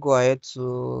can now go ahead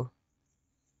to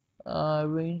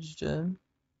Arrange them.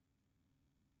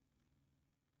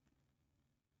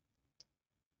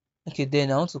 Okay,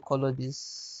 then I want to color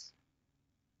this.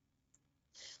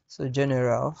 So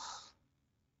general,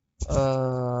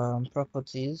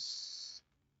 properties.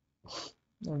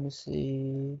 Let me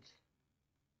see.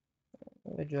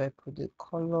 Where do I put the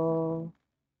color?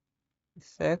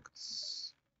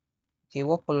 Effects. Okay,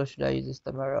 what color should I use this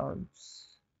time around?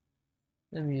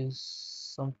 Let me use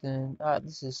something.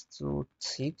 This is too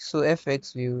thick. So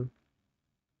FX will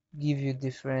give you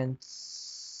different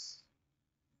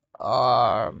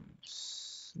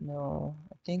no,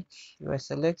 I think if I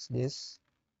select this,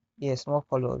 yes, more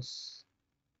colors.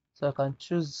 So I can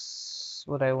choose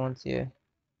what I want here.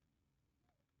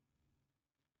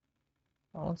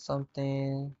 I want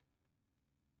something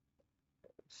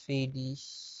fadey.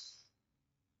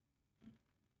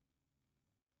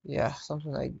 Yeah,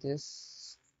 something like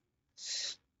this.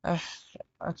 Ah,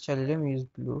 actually, let me use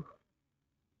blue,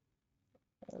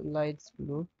 light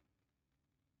blue.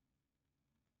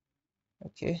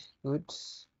 Okay, good.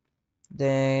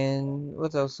 Then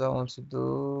what else do I want to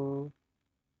do?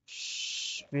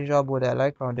 Visual board. I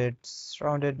like rounded.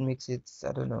 Rounded makes it.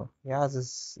 I don't know. It has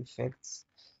this effect.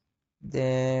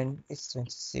 Then it's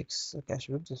 26. Okay, I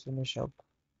should be able to finish up.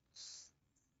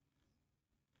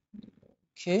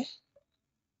 Okay.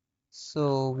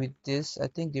 So with this, I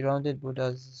think the rounded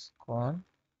borders is gone.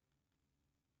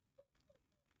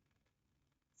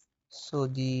 So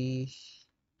the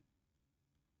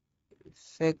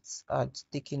effects are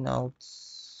taken out.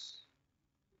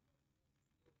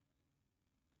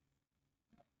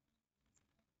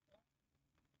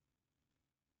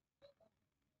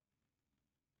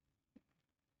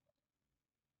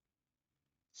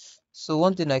 So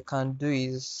one thing I can do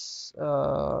is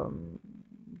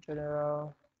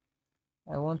general.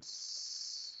 I want,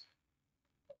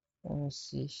 let me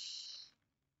see,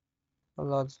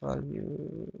 large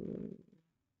value.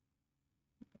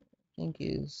 I think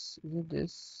is it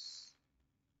this?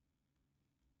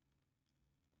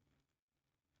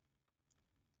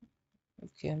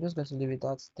 Okay, I'm just going to leave it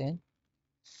at 10.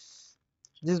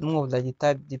 This is more of like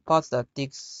the part that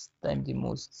takes time the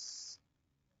most.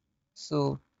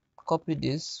 So copy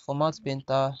this, format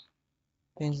painter,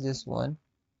 paint this one,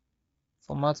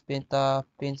 format painter,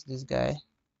 paint this guy,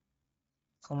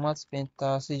 format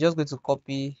painter. So you're just going to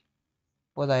copy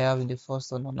what I have in the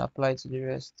first one and apply it to the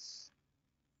rest.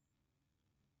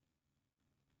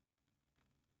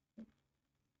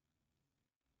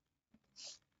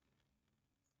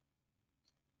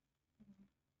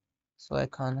 So I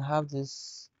can have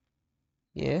this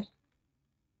here.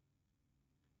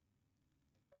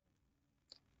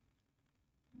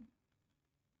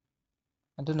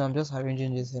 I don't know, I'm just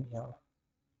arranging this anyhow.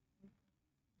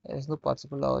 There's no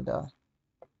particular order.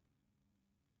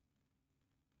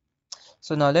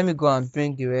 So now let me go and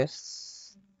bring the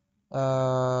rest.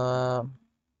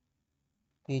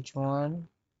 Page one.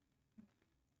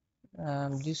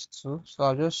 These two. So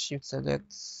I'll just shift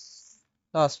select.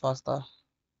 That's faster.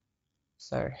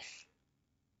 Sorry.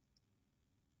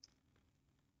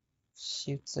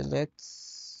 Shift select,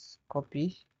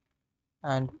 copy,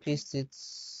 and paste it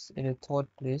in the third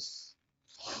place.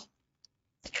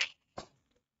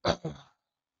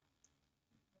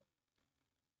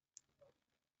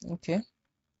 Okay.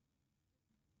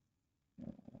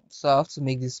 So I have to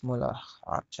make this smaller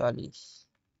actually.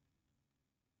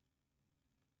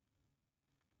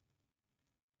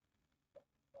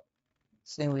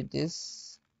 Same with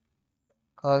this,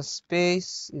 because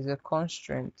space is a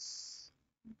constraint.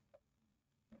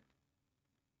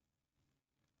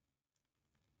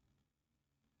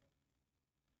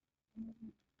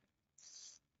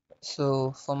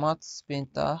 So format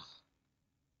painter.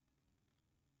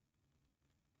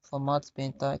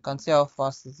 I can see how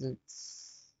fast is it.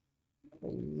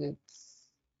 Is it?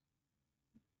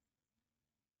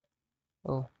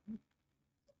 Oh,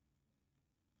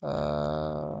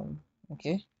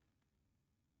 okay.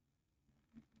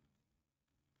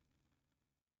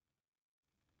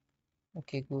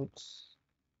 Okay, good.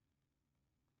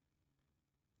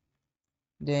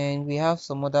 Then we have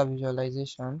some other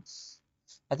visualizations.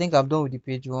 I think I'm done with the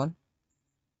page one.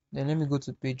 Then let me go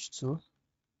to page two.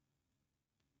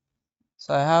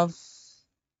 So I have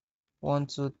 1,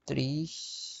 2, 3.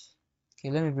 Okay,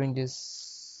 let me bring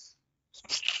this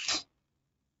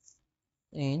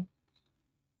in.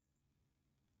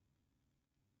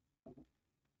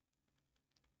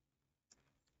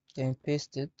 Then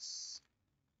paste it.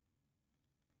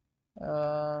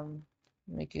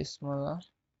 Make it smaller.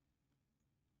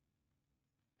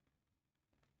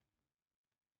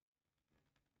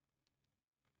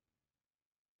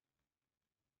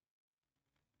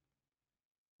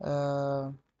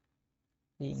 uh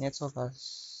the network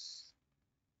has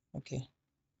okay.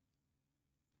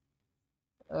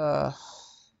 uh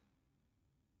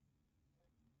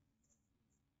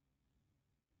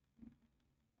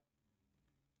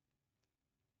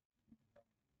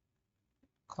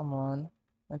Come on.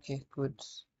 Okay, good.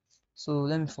 So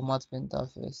let me format Penta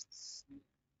first.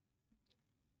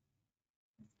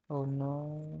 Oh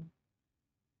no.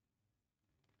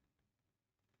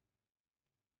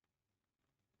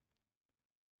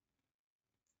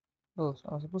 Oh,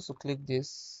 I'm supposed to click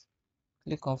this.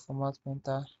 Click on format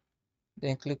Penta,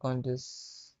 then click on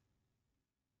this,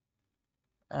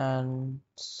 and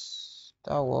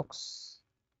that works.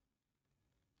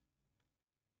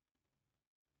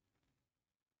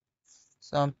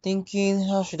 So I'm thinking,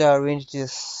 how should I arrange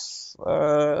this?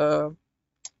 Okay,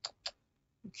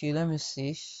 let me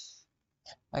see.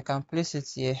 I can place it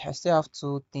here. I still have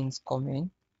two things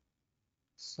coming,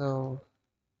 so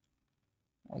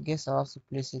I guess I'll have to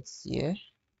place it here.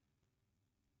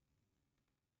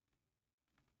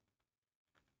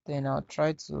 Then I'll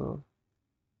try to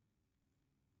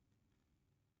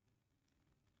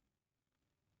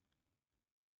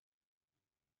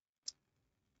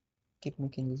keep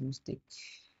making this mistake.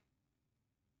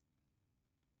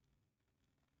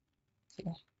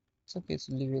 Okay, it's okay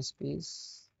to leave a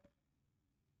space.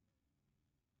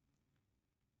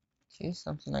 Okay,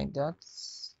 something like that.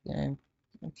 Then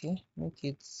okay, make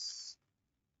it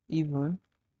even.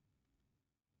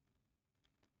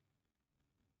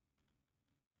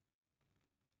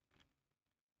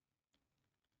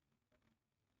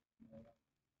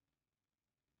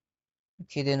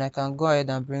 Okay, then I can go ahead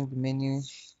and bring the menu.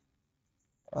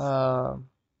 Uh,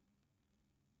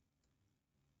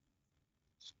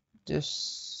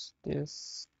 this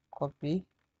copy,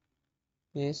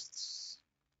 paste.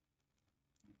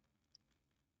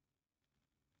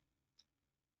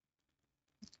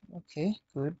 Okay,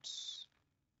 good.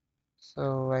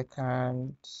 So I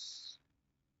can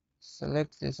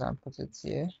select this and put it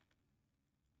here.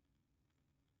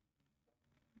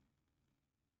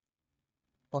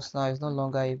 But now it's no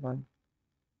longer even.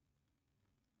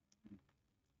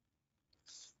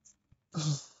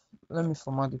 Let me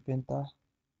format the printer.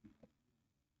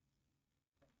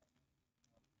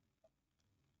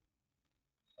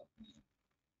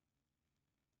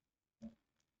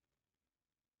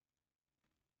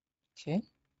 Okay.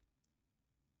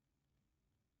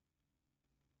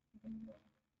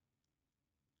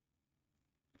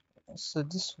 So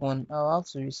this one, I'll have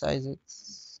to resize it.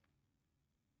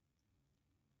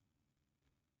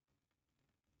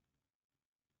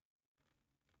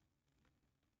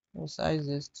 Resize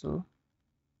this too.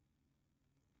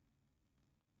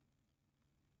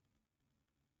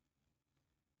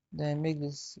 Then make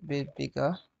this a bit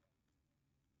bigger.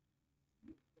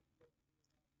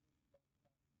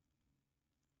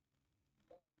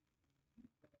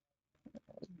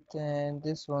 Then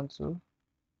this one too.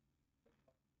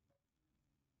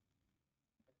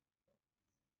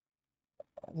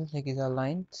 I don't think it's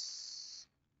aligned.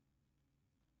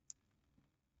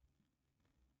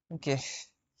 Okay.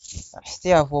 I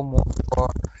still have one more.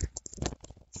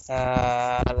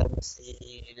 Let me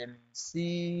see. Let me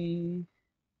see.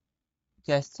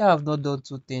 Okay, I still have not done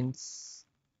two things.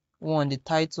 One, the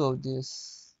title of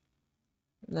this.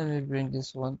 Let me bring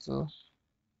this one too.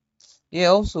 Yeah,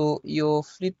 also your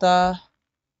flitter.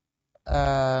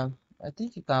 I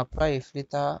think you can apply a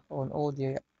flitter on all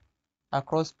the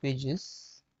across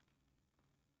pages.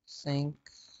 Sync.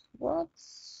 What?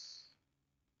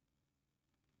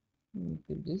 Let me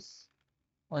do this.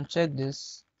 Uncheck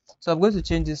this. So I'm going to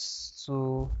change this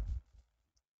to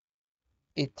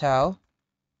a tile.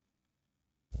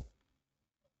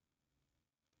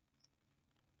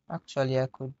 Actually, I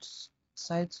could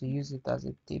decide to use it as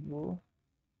a table.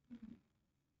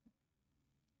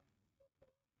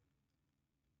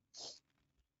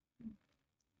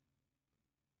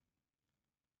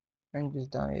 Bring this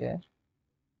down here.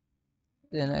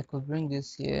 Then I could bring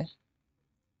this here.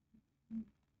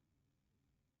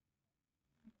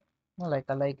 Not like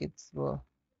I like it, but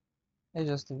let's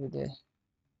just leave it there.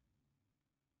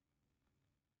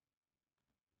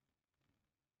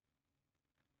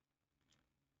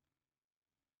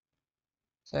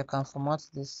 So I can format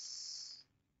this.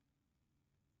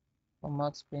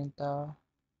 Format printer.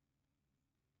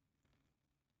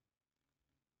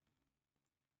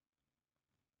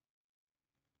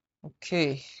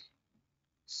 Okay.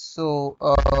 So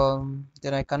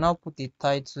then I can now put a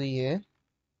title here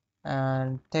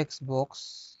and text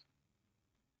box.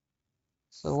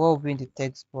 So what will be in the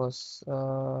text box?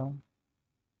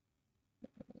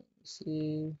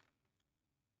 See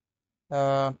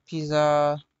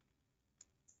pizza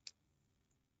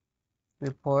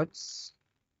reports.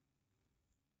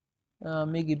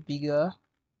 Make it bigger,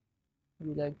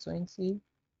 maybe like 20.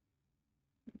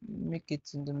 Make it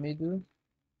in the middle.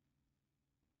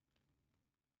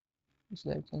 It's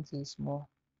like 20 is small.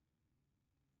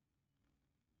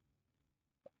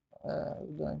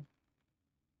 Done.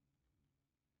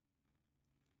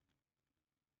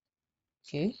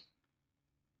 Okay.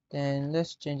 Then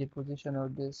let's change the position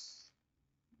of this.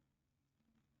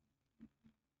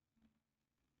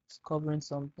 It's covering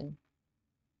something.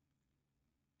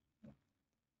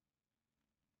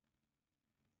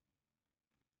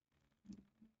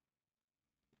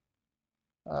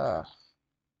 Uh,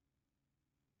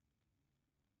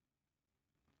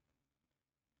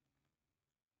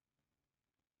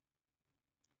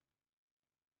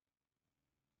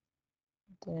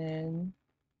 then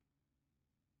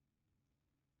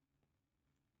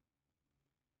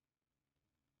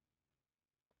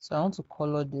so I want to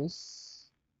color this,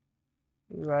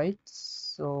 right?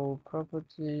 So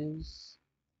properties.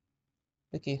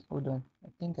 Okay, hold on. I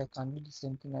think I can do the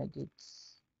same thing I did.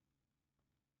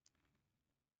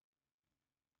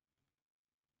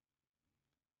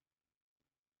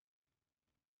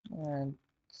 And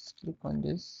click on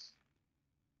this,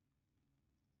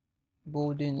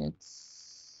 bolding it.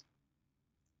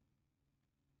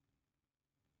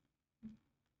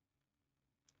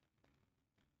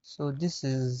 So this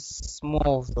is more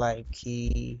of like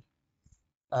a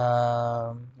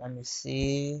let me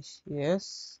see.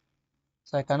 Yes.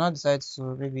 So I cannot decide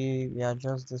to maybe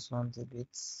readjust this one a bit.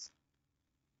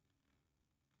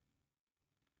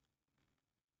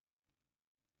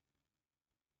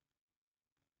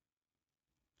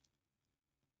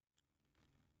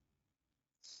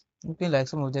 Looking like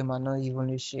some of them are not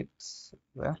evenly shaped.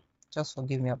 Well, just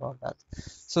forgive me about that.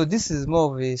 So this is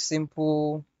more of a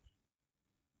simple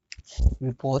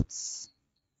report,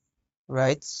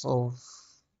 right, of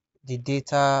the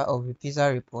data of the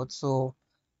PISA report. So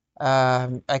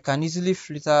I can easily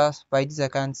filter by this. I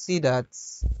can see that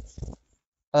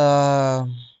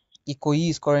um,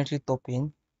 Ikoyi is currently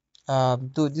topping.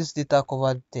 Though this data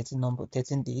covered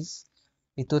 13 days,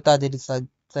 the total daily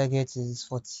target is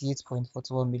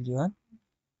 48.41 million.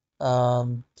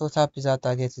 Total pizza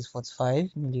target is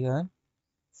 45 million.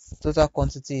 Total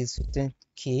quantity is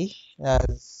 15k.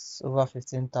 That's over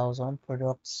 15,000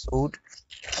 products sold.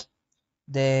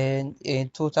 Then in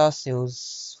total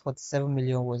sales, 47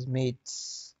 million was made.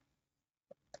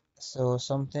 So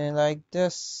something like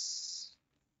this.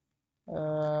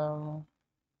 Um,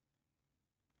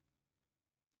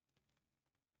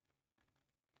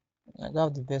 I don't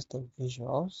have the best of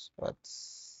visuals, but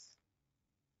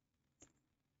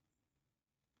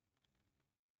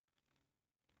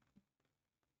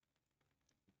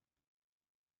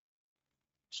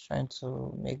just trying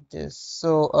to make this.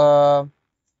 So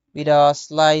with our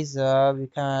slicer, we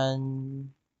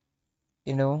can,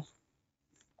 you know,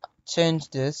 change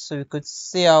this so we could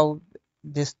see how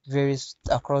this varies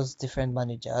across different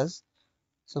managers.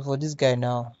 So for this guy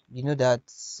now, you know that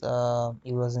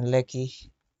he was in Lekki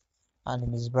and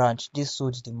in his branch, this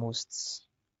sold the most,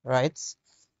 right?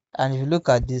 And if you look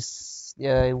at this,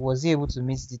 was he able to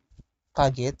meet the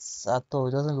targets at all?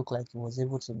 It doesn't look like he was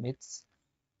able to meet.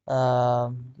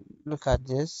 Look at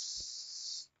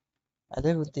this. I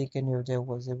don't even think any of them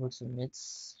was able to meet,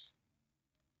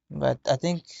 but I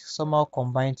think somehow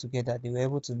combined together they were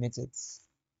able to meet it.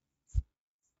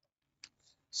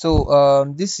 So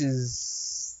this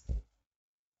is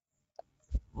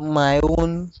my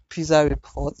own PISA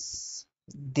reports,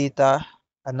 data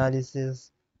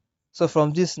analysis. So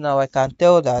from this now I can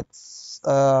tell that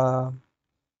hot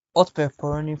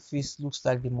pepperoni fish looks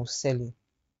like the most selling,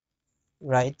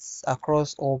 right,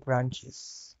 across all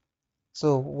branches.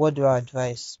 So what do I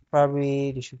advise?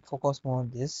 Probably they should focus more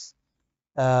on this.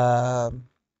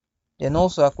 Then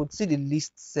also I could see the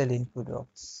least selling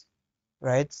products,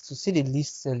 right? To see the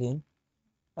least selling,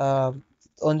 um,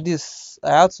 on this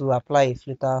I had to apply a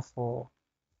filter for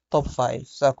top five,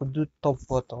 so I could do top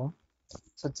bottom.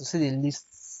 So to see the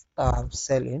least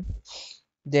selling,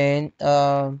 then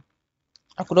I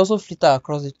could also filter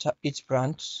across each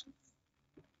branch.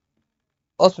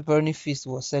 Hot pepperoni feast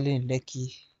was selling in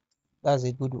Lekki. That's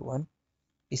a good one.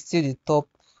 It's still the top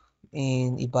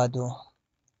in Ibadan.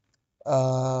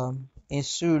 In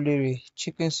Surulere,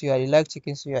 chicken suya. They like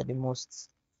chicken suya the most.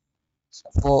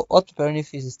 For hot pepperoni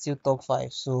feast is still top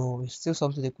five, so it's still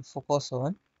something they could focus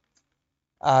on.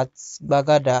 At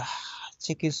Bagada,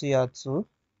 chicken suya too.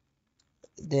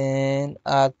 Then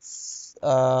at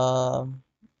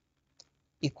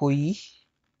Ikoyi,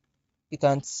 you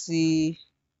can see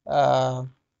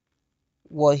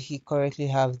what he currently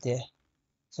have there.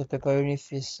 So pepperoni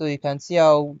fish. So you can see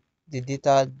how the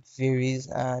data varies,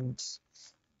 and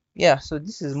yeah, so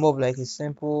this is more of like a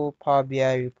simple Power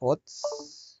BI report.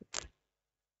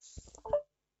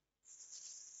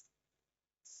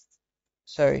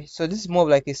 Sorry, so this is more of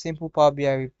like a simple Power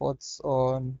BI report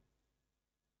on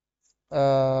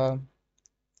uh,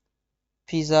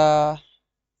 pizza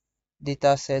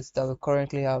data sets that we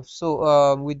currently have.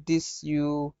 So with this,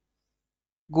 you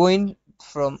going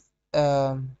from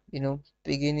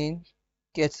beginning,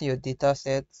 getting your data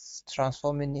sets,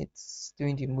 transforming it,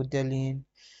 doing the modeling,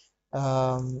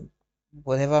 um,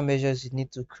 whatever measures you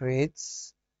need to create,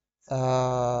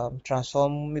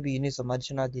 transform. Maybe you need some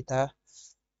additional data.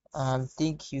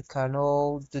 Think you can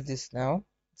all do this now.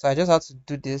 So I just have to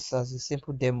do this as a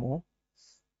simple demo,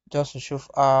 just to show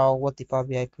how what the Power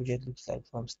BI project looks like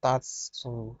from start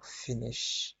to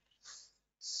finish.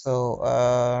 So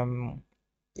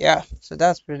yeah, so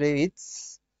that's really it.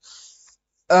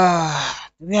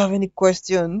 Do we have any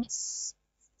questions?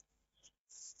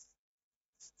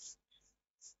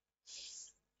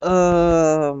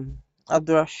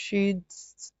 Abdurrashid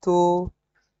to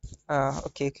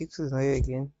okay, Kicks is not here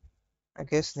again. I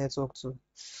guess network too.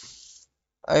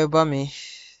 Ayobami,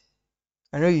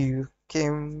 I know you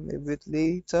came a bit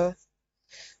later.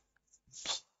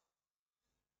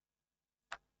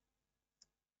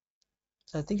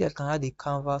 So I think I can add a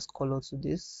canvas color to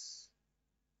this.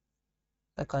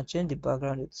 I can change the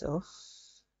background itself.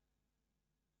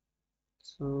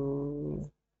 So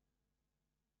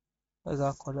what's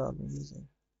that color I've been using?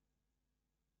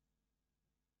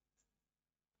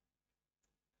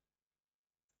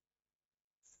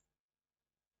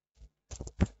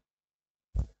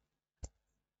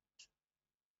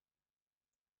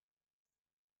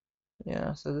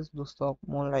 Yeah, so this looks up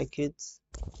more like it.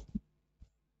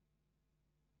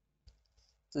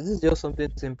 So this is just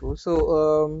something simple.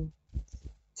 So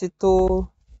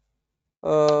Tito,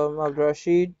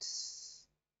 Abdurrashid,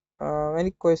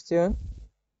 any question?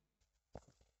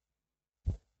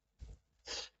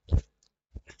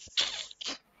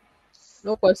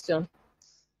 No question.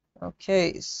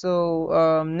 Okay,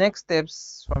 so next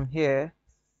steps from here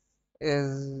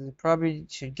is probably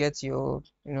should get your,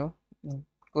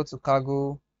 go to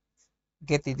Kaggle,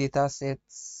 get the data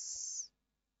sets,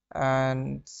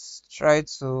 and try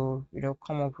to,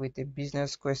 come up with a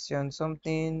business question,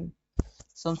 something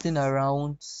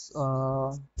around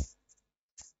uh,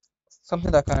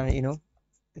 something that can,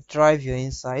 drive your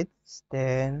insights.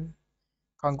 Then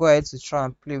can go ahead to try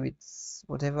and play with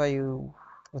whatever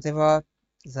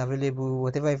is available,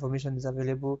 whatever information is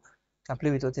available. Can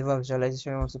play with whatever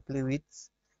visualization you want to play with.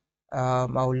 I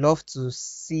would love to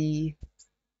see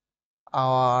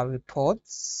our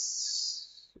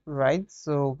reports, right?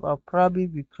 So I'll probably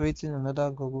be creating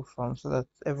another Google form so that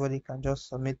everybody can just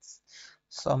submit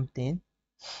something.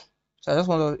 So I just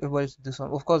want everybody to do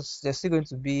some. Of course, there's still going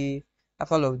to be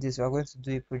after all of this, we are going to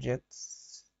do a project,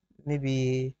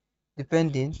 maybe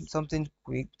depending something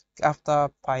quick after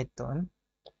Python.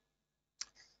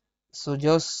 So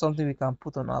just something we can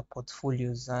put on our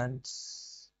portfolios and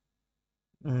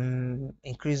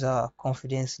increase our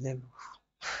confidence level.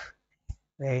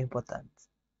 Very important.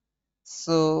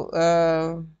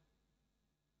 So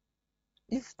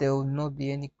if there will not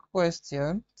be any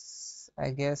questions,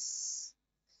 I guess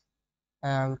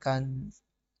we can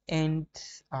end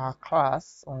our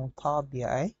class on Power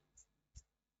BI.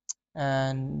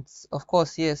 And of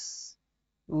course, yes,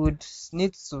 we would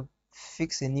need to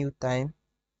fix a new time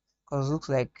because looks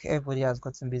like everybody has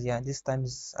gotten busy and these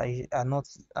times are no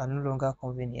longer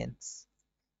convenient.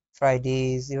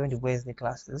 Fridays, even the Wednesday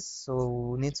classes,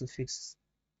 so we need to fix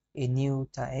a new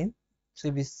time. So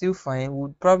if it's still fine,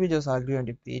 we'll probably just agree on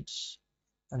the page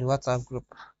on the WhatsApp group.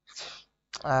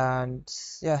 And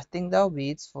yeah, I think that'll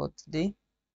be it for today.